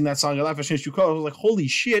referencing that song in Life is Strange 2 Colors. I was like, holy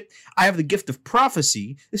shit, I have the gift of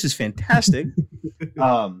prophecy. This is fantastic.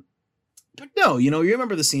 But no, you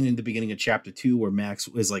remember the scene in the beginning of chapter 2 where Max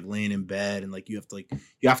is like laying in bed and like you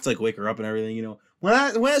have to wake her up and everything, When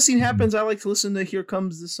that scene happens, I like to listen to Here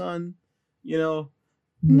Comes the Sun. Na,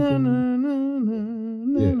 na, na, na,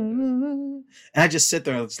 na, na. And I just sit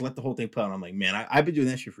there and just let the whole thing play. And I'm like, man, I've been doing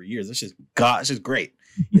that shit for years. It's just great,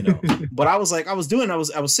 But I was sitting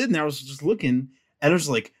there, I was just looking, and it was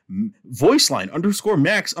like voice line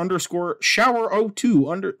 _Max _shower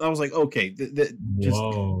 02 I was like, okay, just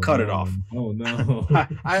cut it off. Oh no!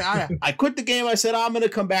 I quit the game. I said I'm gonna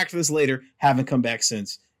come back to this later. Haven't come back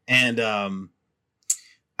since, and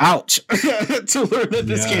ouch to learn that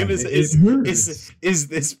this game is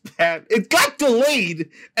this bad. It got delayed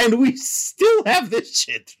and we still have this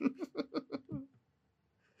shit.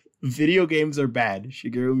 Video games are bad.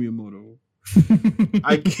 Shigeru Miyamoto.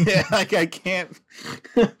 I can't.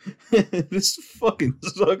 This fucking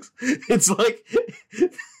sucks. It's like,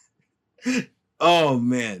 oh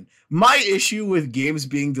man, my issue with games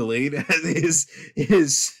being delayed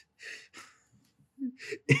is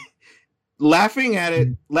laughing at it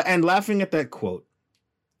and laughing at that quote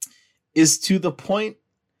is to the point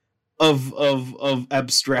of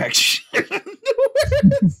abstraction.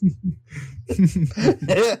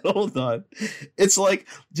 Hold on. It's like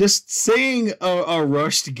just saying a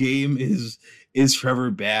rushed game is forever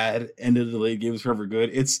bad and a delayed game is forever good.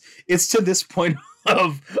 It's to this point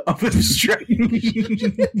of abstraction.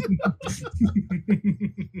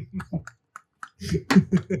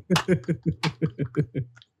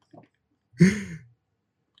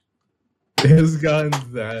 It's gotten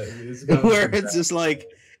that. Where it's just like,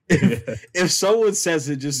 if someone says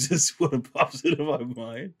it, just what pops into my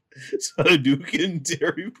mind. Hadouken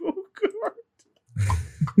Terry Bogard.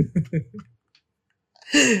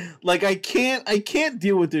 Like I can't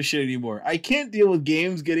deal with this shit anymore. I can't deal with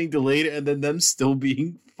games getting delayed and then them still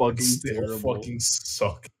being fucking terrible. Fucking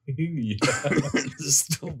sucking. Yeah.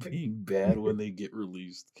 Still being bad when they get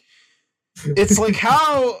released. It's like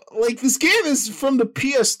how like this game is from the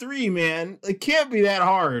PS3, man. It can't be that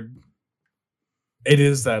hard. It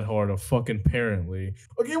is that hard, apparently.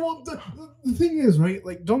 Okay, well, the thing is, right?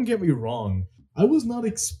 Like, don't get me wrong. I was not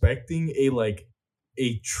expecting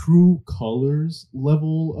a true colors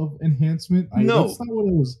level of enhancement. No. That's not what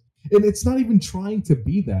I was. And it's not even trying to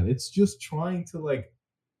be that. It's just trying to like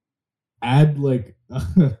add like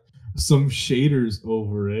some shaders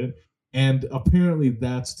over it, and apparently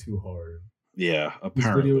that's too hard. Yeah,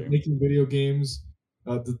 apparently. Making video games,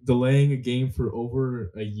 delaying a game for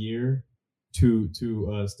over a year to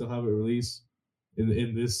still have it released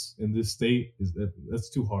in this state that's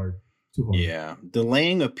too hard. Too hard. Yeah,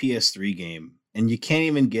 delaying a PS3 game, and you can't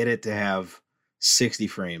even get it to have 60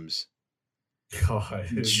 frames. God,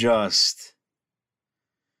 just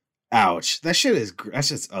ouch. That's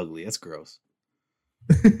just ugly. That's gross.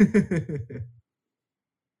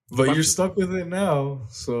 But you're stuck with it now,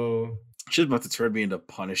 so She's about to turn me into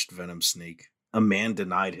punished Venom Snake. A man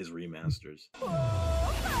denied his remasters.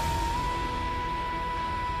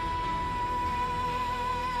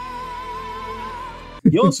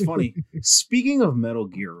 You know what's funny? Speaking of Metal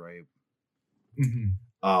Gear, right? Mhm.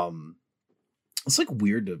 It's like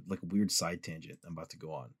weird side tangent I'm about to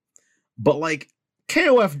go on. But like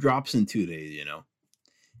KOF drops in 2 days, you know?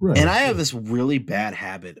 Right. And I have this really bad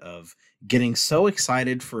habit of getting so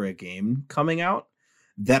excited for a game coming out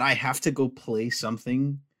that I have to go play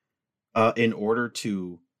something in order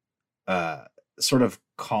to sort of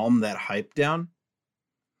calm that hype down.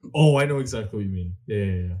 Oh, I know exactly what you mean.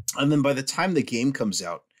 Yeah. And then by the time the game comes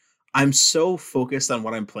out, I'm so focused on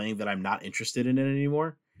what I'm playing that I'm not interested in it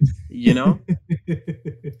anymore. You know?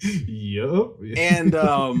 Yup. And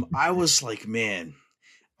I was like, man,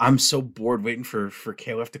 I'm so bored waiting for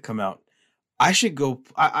KOF to come out. I should go.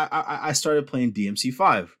 I started playing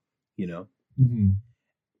DMC5, you know? Mm-hmm.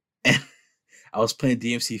 And I was playing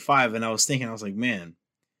DMC5 and I was thinking, I was like, man,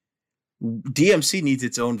 DMC needs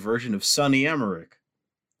its own version of Sonny Emmerich.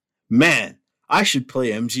 Man, I should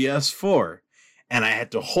play MGS4. And I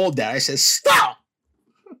had to hold that. I said, stop!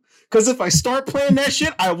 Because if I start playing that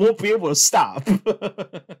shit, I won't be able to stop.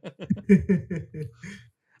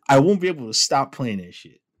 I won't be able to stop playing that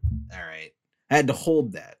shit. All right. I had to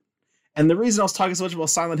hold that. And the reason I was talking so much about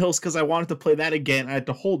Silent Hill is because I wanted to play that again. I had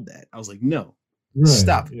to hold that. I was like, no,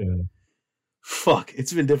 stop. Yeah. Fuck,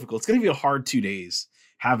 it's been difficult. It's going to be a hard 2 days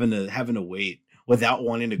having to wait without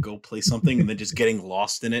wanting to go play something and then just getting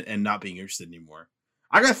lost in it and not being interested anymore.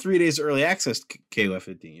 I got 3 days early access to KOF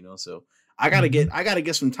 15, you know, so I gotta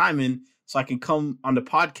get some time in so I can come on the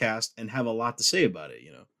podcast and have a lot to say about it,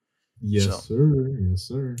 you know. Yes,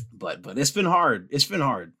 sir. But it's been hard. It's been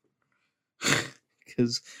hard.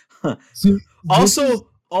 Because See, also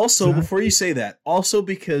before you say that, also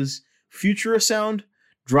because Futura Sound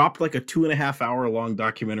dropped like a 2.5 hour long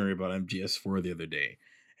documentary about MGS4 the other day,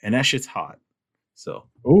 and that shit's hot. So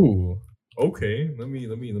okay. Let me.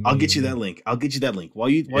 I'll get you that link. While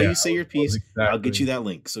you say your piece, exactly. I'll get you that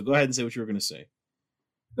link. So go ahead and say what you were gonna say.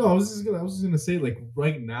 No, I was just gonna say, like,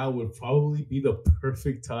 right now would probably be the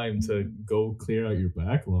perfect time to go clear out your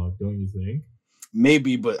backlog, don't you think?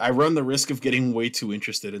 Maybe, but I run the risk of getting way too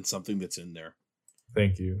interested in something that's in there.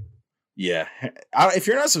 Thank you. Yeah. If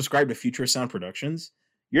you're not subscribed to Future Sound Productions,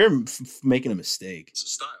 you're making a mistake. It's a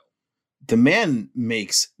style. The man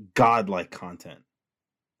makes godlike content.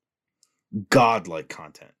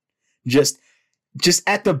 Just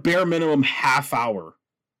at the bare minimum half hour,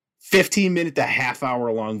 15-minute to half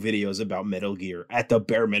hour long videos about Metal Gear at the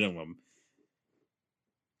bare minimum.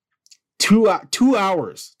 2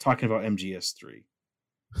 hours talking about MGS3.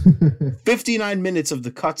 59 minutes of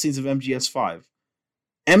the cutscenes of MGS5.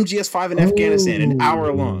 MGS5 in Afghanistan, an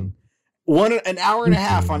hour long. An hour and a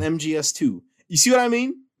half on MGS2. You see what I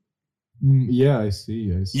mean? Yeah, I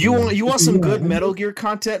see. You want some good Metal Gear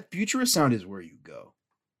content? Futura Sound is where you go.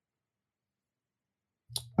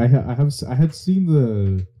 I had seen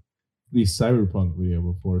the Cyberpunk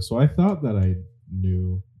video before, so I thought that I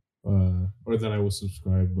knew or that I was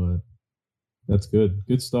subscribed, but that's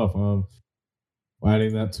good stuff.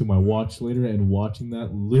 Adding that to my watch later and watching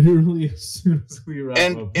that literally as soon as we wrap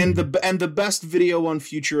up. And the best video on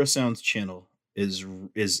Futura Sound's channel is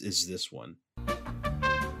this one.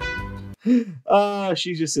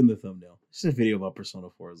 She's just in the thumbnail. It's a video about Persona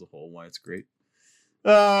 4 as a whole, why it's great.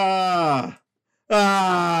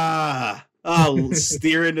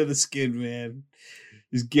 Steer into the skin, man.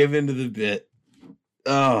 Just give into the bit.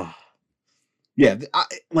 Oh, yeah.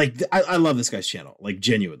 I love this guy's channel. Like,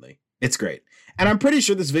 genuinely, it's great. And I'm pretty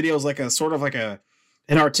sure this video is like a sort of like an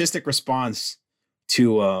artistic response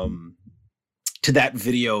to that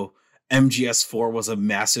video MGS4 was a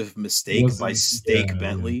massive mistake by Steak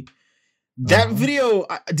Bentley. Yeah. That video,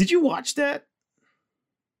 did you watch that?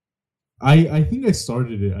 I think I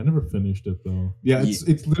started it. I never finished it though. Yeah,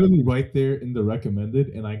 it's literally right there in the recommended,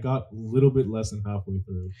 and I got a little bit less than halfway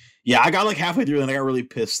through. Yeah, I got like halfway through and I got really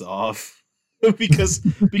pissed off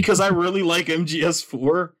because I really like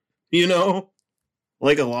MGS4, you know,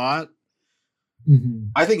 like a lot. Mm-hmm.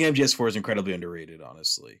 I think MGS4 is incredibly underrated,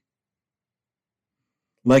 honestly.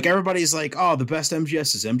 Like everybody's like, oh, the best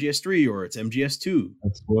MGS is MGS3 or it's MGS2.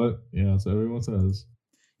 That's what everyone says.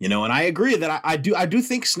 You know, and I agree that I do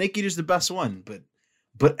think Snake Eater's the best one, but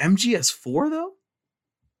MGS4 though?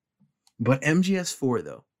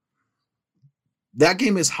 That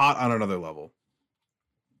game is hot on another level.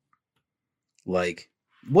 Like,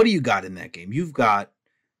 what do you got in that game? You've got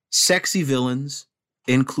sexy villains,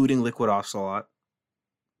 including Liquid Ocelot,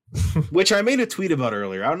 which I made a tweet about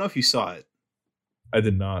earlier. I don't know if you saw it. I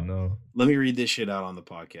did not know. Let me read this shit out on the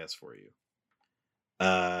podcast for you.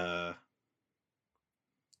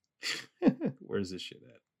 Where's this shit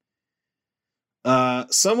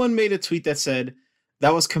at? Someone made a tweet that said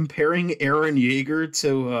that was comparing Aaron Yeager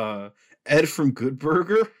to Ed from Good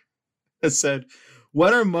Burger. It said,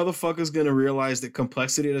 when are motherfuckers gonna realize that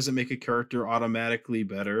complexity doesn't make a character automatically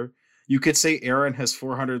better? You could say Aaron has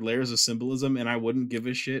 400 layers of symbolism and I wouldn't give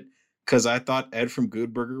a shit because I thought Ed from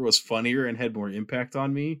Good Burger was funnier and had more impact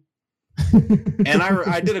on me. And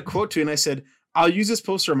I did a quote to it and I said, I'll use this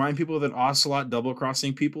post to remind people that Ocelot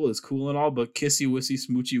double-crossing people is cool and all, but kissy wissy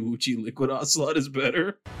smoochy woochy Liquid Ocelot is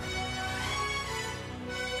better.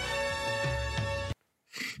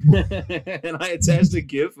 And I attached a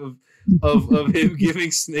gif of him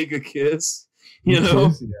giving Snake a kiss. You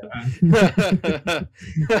know?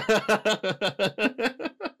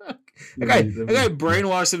 That guy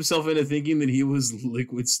brainwashed himself into thinking that he was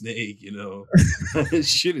Liquid Snake, you know. This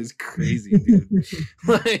shit is crazy, dude.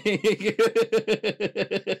 Like,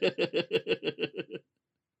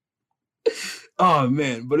 oh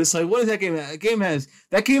man, but it's like, what is that game?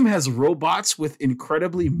 That game has robots with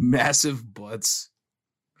incredibly massive butts.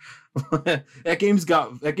 that game's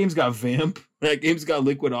got Vamp. That game's got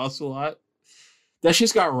Liquid Ocelot. That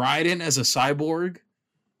shit's got Raiden as a cyborg.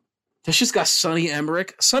 That shit's got Sonny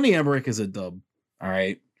Emmerich. Sonny Emmerich is a dub. All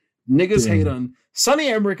right. Niggas hate on Sonny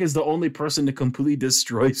Emmerich is the only person to completely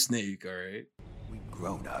destroy Snake. All right. We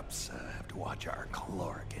grown-ups have to watch our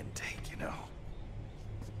caloric intake, you know.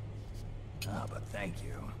 Ah, but thank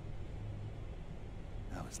you.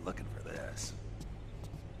 I was looking for this.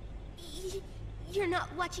 You're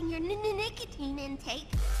not watching your nicotine intake.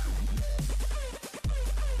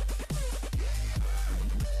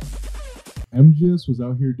 MGS was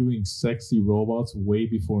out here doing sexy robots way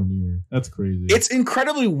before Nier. That's crazy. It's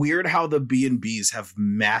incredibly weird how the B&Bs have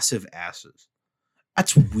massive asses.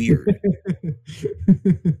 That's weird.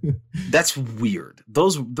 That's weird.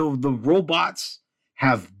 The robots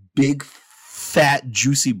have big, fat,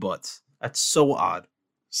 juicy butts. That's so odd.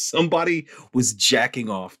 Somebody was jacking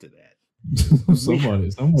off to that.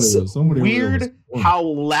 somebody weird how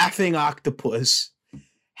Laughing Octopus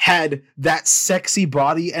had that sexy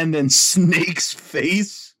body and then Snake's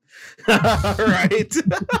face. Right?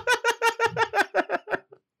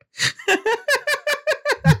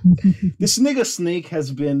 This nigga Snake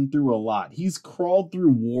has been through a lot. He's crawled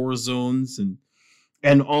through war zones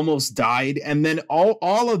and almost died, and then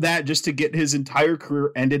all of that just to get his entire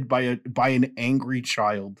career ended by an angry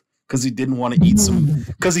child because he didn't want to eat some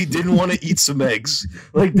eggs.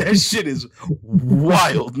 Like, that shit is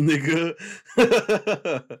wild, nigga.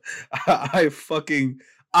 I fucking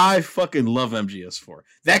love MGS4.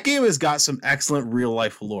 That game has got some excellent real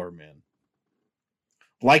life lore, man.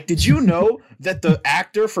 Like, did you know that the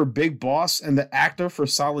actor for Big Boss and the actor for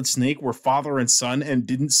Solid Snake were father and son and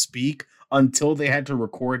didn't speak until they had to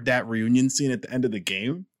record that reunion scene at the end of the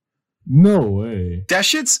game? No way. That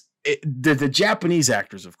shit's the Japanese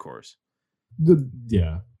actors, of course.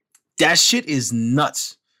 Yeah. That shit is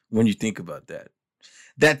nuts when you think about that.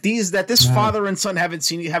 That this father and son haven't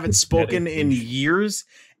spoken in years,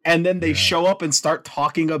 and then they show up and start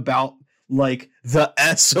talking about like the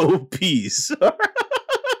SOPs.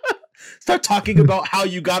 Start talking about how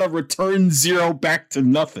you gotta return 0 back to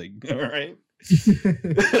nothing. All right.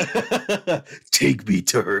 Take me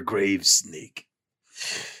to her grave, Snake.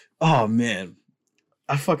 Oh man,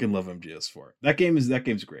 I fucking love MGS4. That game's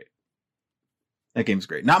great. That game's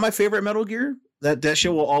great. Not my favorite Metal Gear. That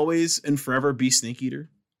shit will always and forever be Snake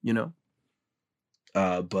Eater. You know.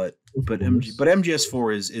 But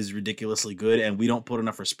MGS4 is ridiculously good, and we don't put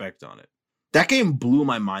enough respect on it. That game blew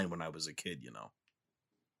my mind when I was a kid. You know.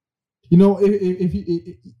 You know, if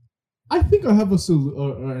I think I have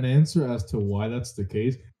an answer as to why that's the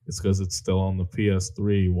case. It's because it's still on the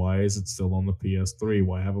PS3. Why is it still on the PS3?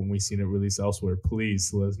 Why haven't we seen it released elsewhere?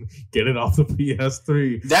 Please, let's get it off the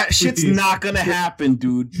PS3. That shit's Please. not gonna happen,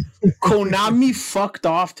 dude. Konami fucked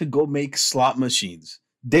off to go make slot machines.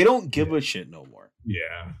 They don't give a shit no more.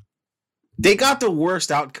 Yeah. They got the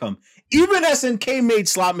worst outcome. Even SNK made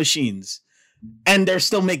slot machines, and they're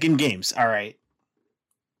still making games. All right.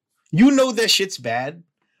 You know that shit's bad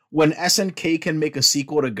when SNK can make a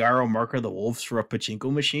sequel to Gyro Marker the Wolves for a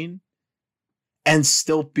pachinko machine and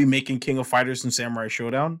still be making King of Fighters and Samurai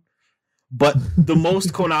Showdown. But the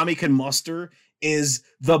most Konami can muster is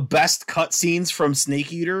the best cutscenes from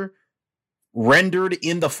Snake Eater rendered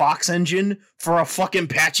in the Fox engine for a fucking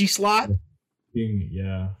patchy slot.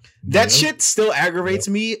 Yeah. That shit still aggravates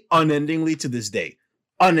me unendingly to this day.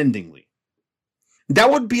 Unendingly. That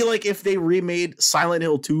would be like if they remade Silent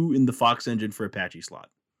Hill 2 in the Fox engine for Apache slot.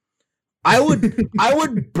 I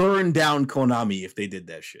would burn down Konami if they did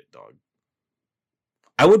that shit, dog.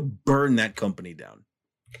 I would burn that company down.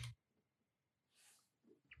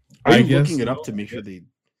 Are you looking it up to make sure they...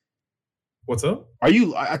 What's up? I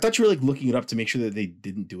thought you were like looking it up to make sure that they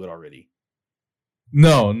didn't do it already.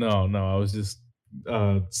 No. I was just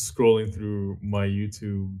scrolling through my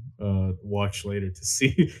YouTube watch later to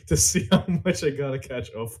see how much I gotta catch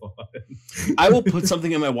up on. I will put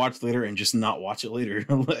something in my watch later and just not watch it later.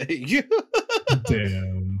 Like,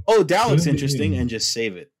 damn. Oh, that looks Couldn't be interesting, me. and just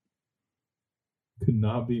save it. Could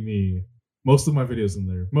not be me. Most of my videos in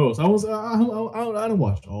there. I don't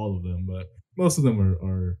watch all of them, but most of them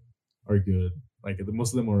are good. Like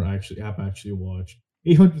most of them are actually watched.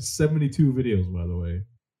 872 videos, by the way.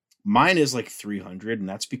 Mine is like 300, and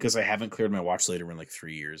that's because I haven't cleared my watch later in like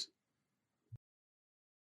 3 years.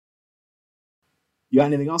 You got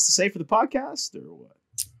anything else to say for the podcast, or what?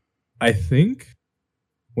 I think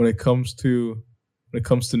when it comes to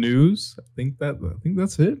news, I think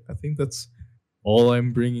that's it. I think that's all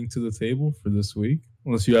I'm bringing to the table for this week.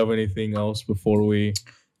 Unless you have anything else before we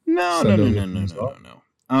No.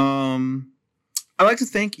 I'd like to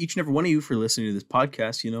thank each and every one of you for listening to this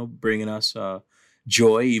podcast. You know, bringing us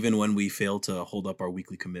joy even when we fail to hold up our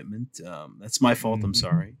weekly commitment. That's my fault. I'm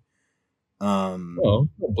sorry. Well,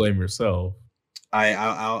 don't blame yourself.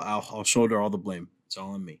 I'll shoulder all the blame. It's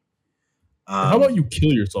all on me. How about you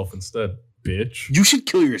kill yourself instead, bitch? You should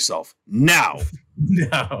kill yourself now.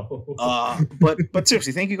 No. But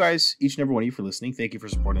seriously, thank you guys, each and every one of you, for listening. Thank you for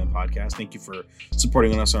supporting the podcast. Thank you for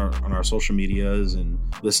supporting us on our social medias and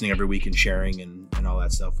listening every week and sharing and all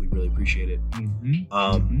that stuff. We really appreciate it.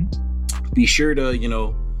 Be sure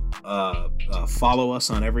to follow us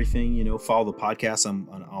on everything. Follow the podcast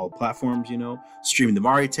on all platforms. Streaming the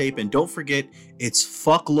Mario tape, and don't forget, it's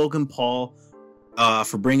fuck Logan Paul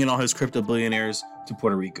for bringing all his crypto billionaires to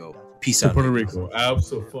Puerto Rico. Peace out. Puerto Rico,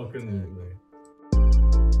 absolutely.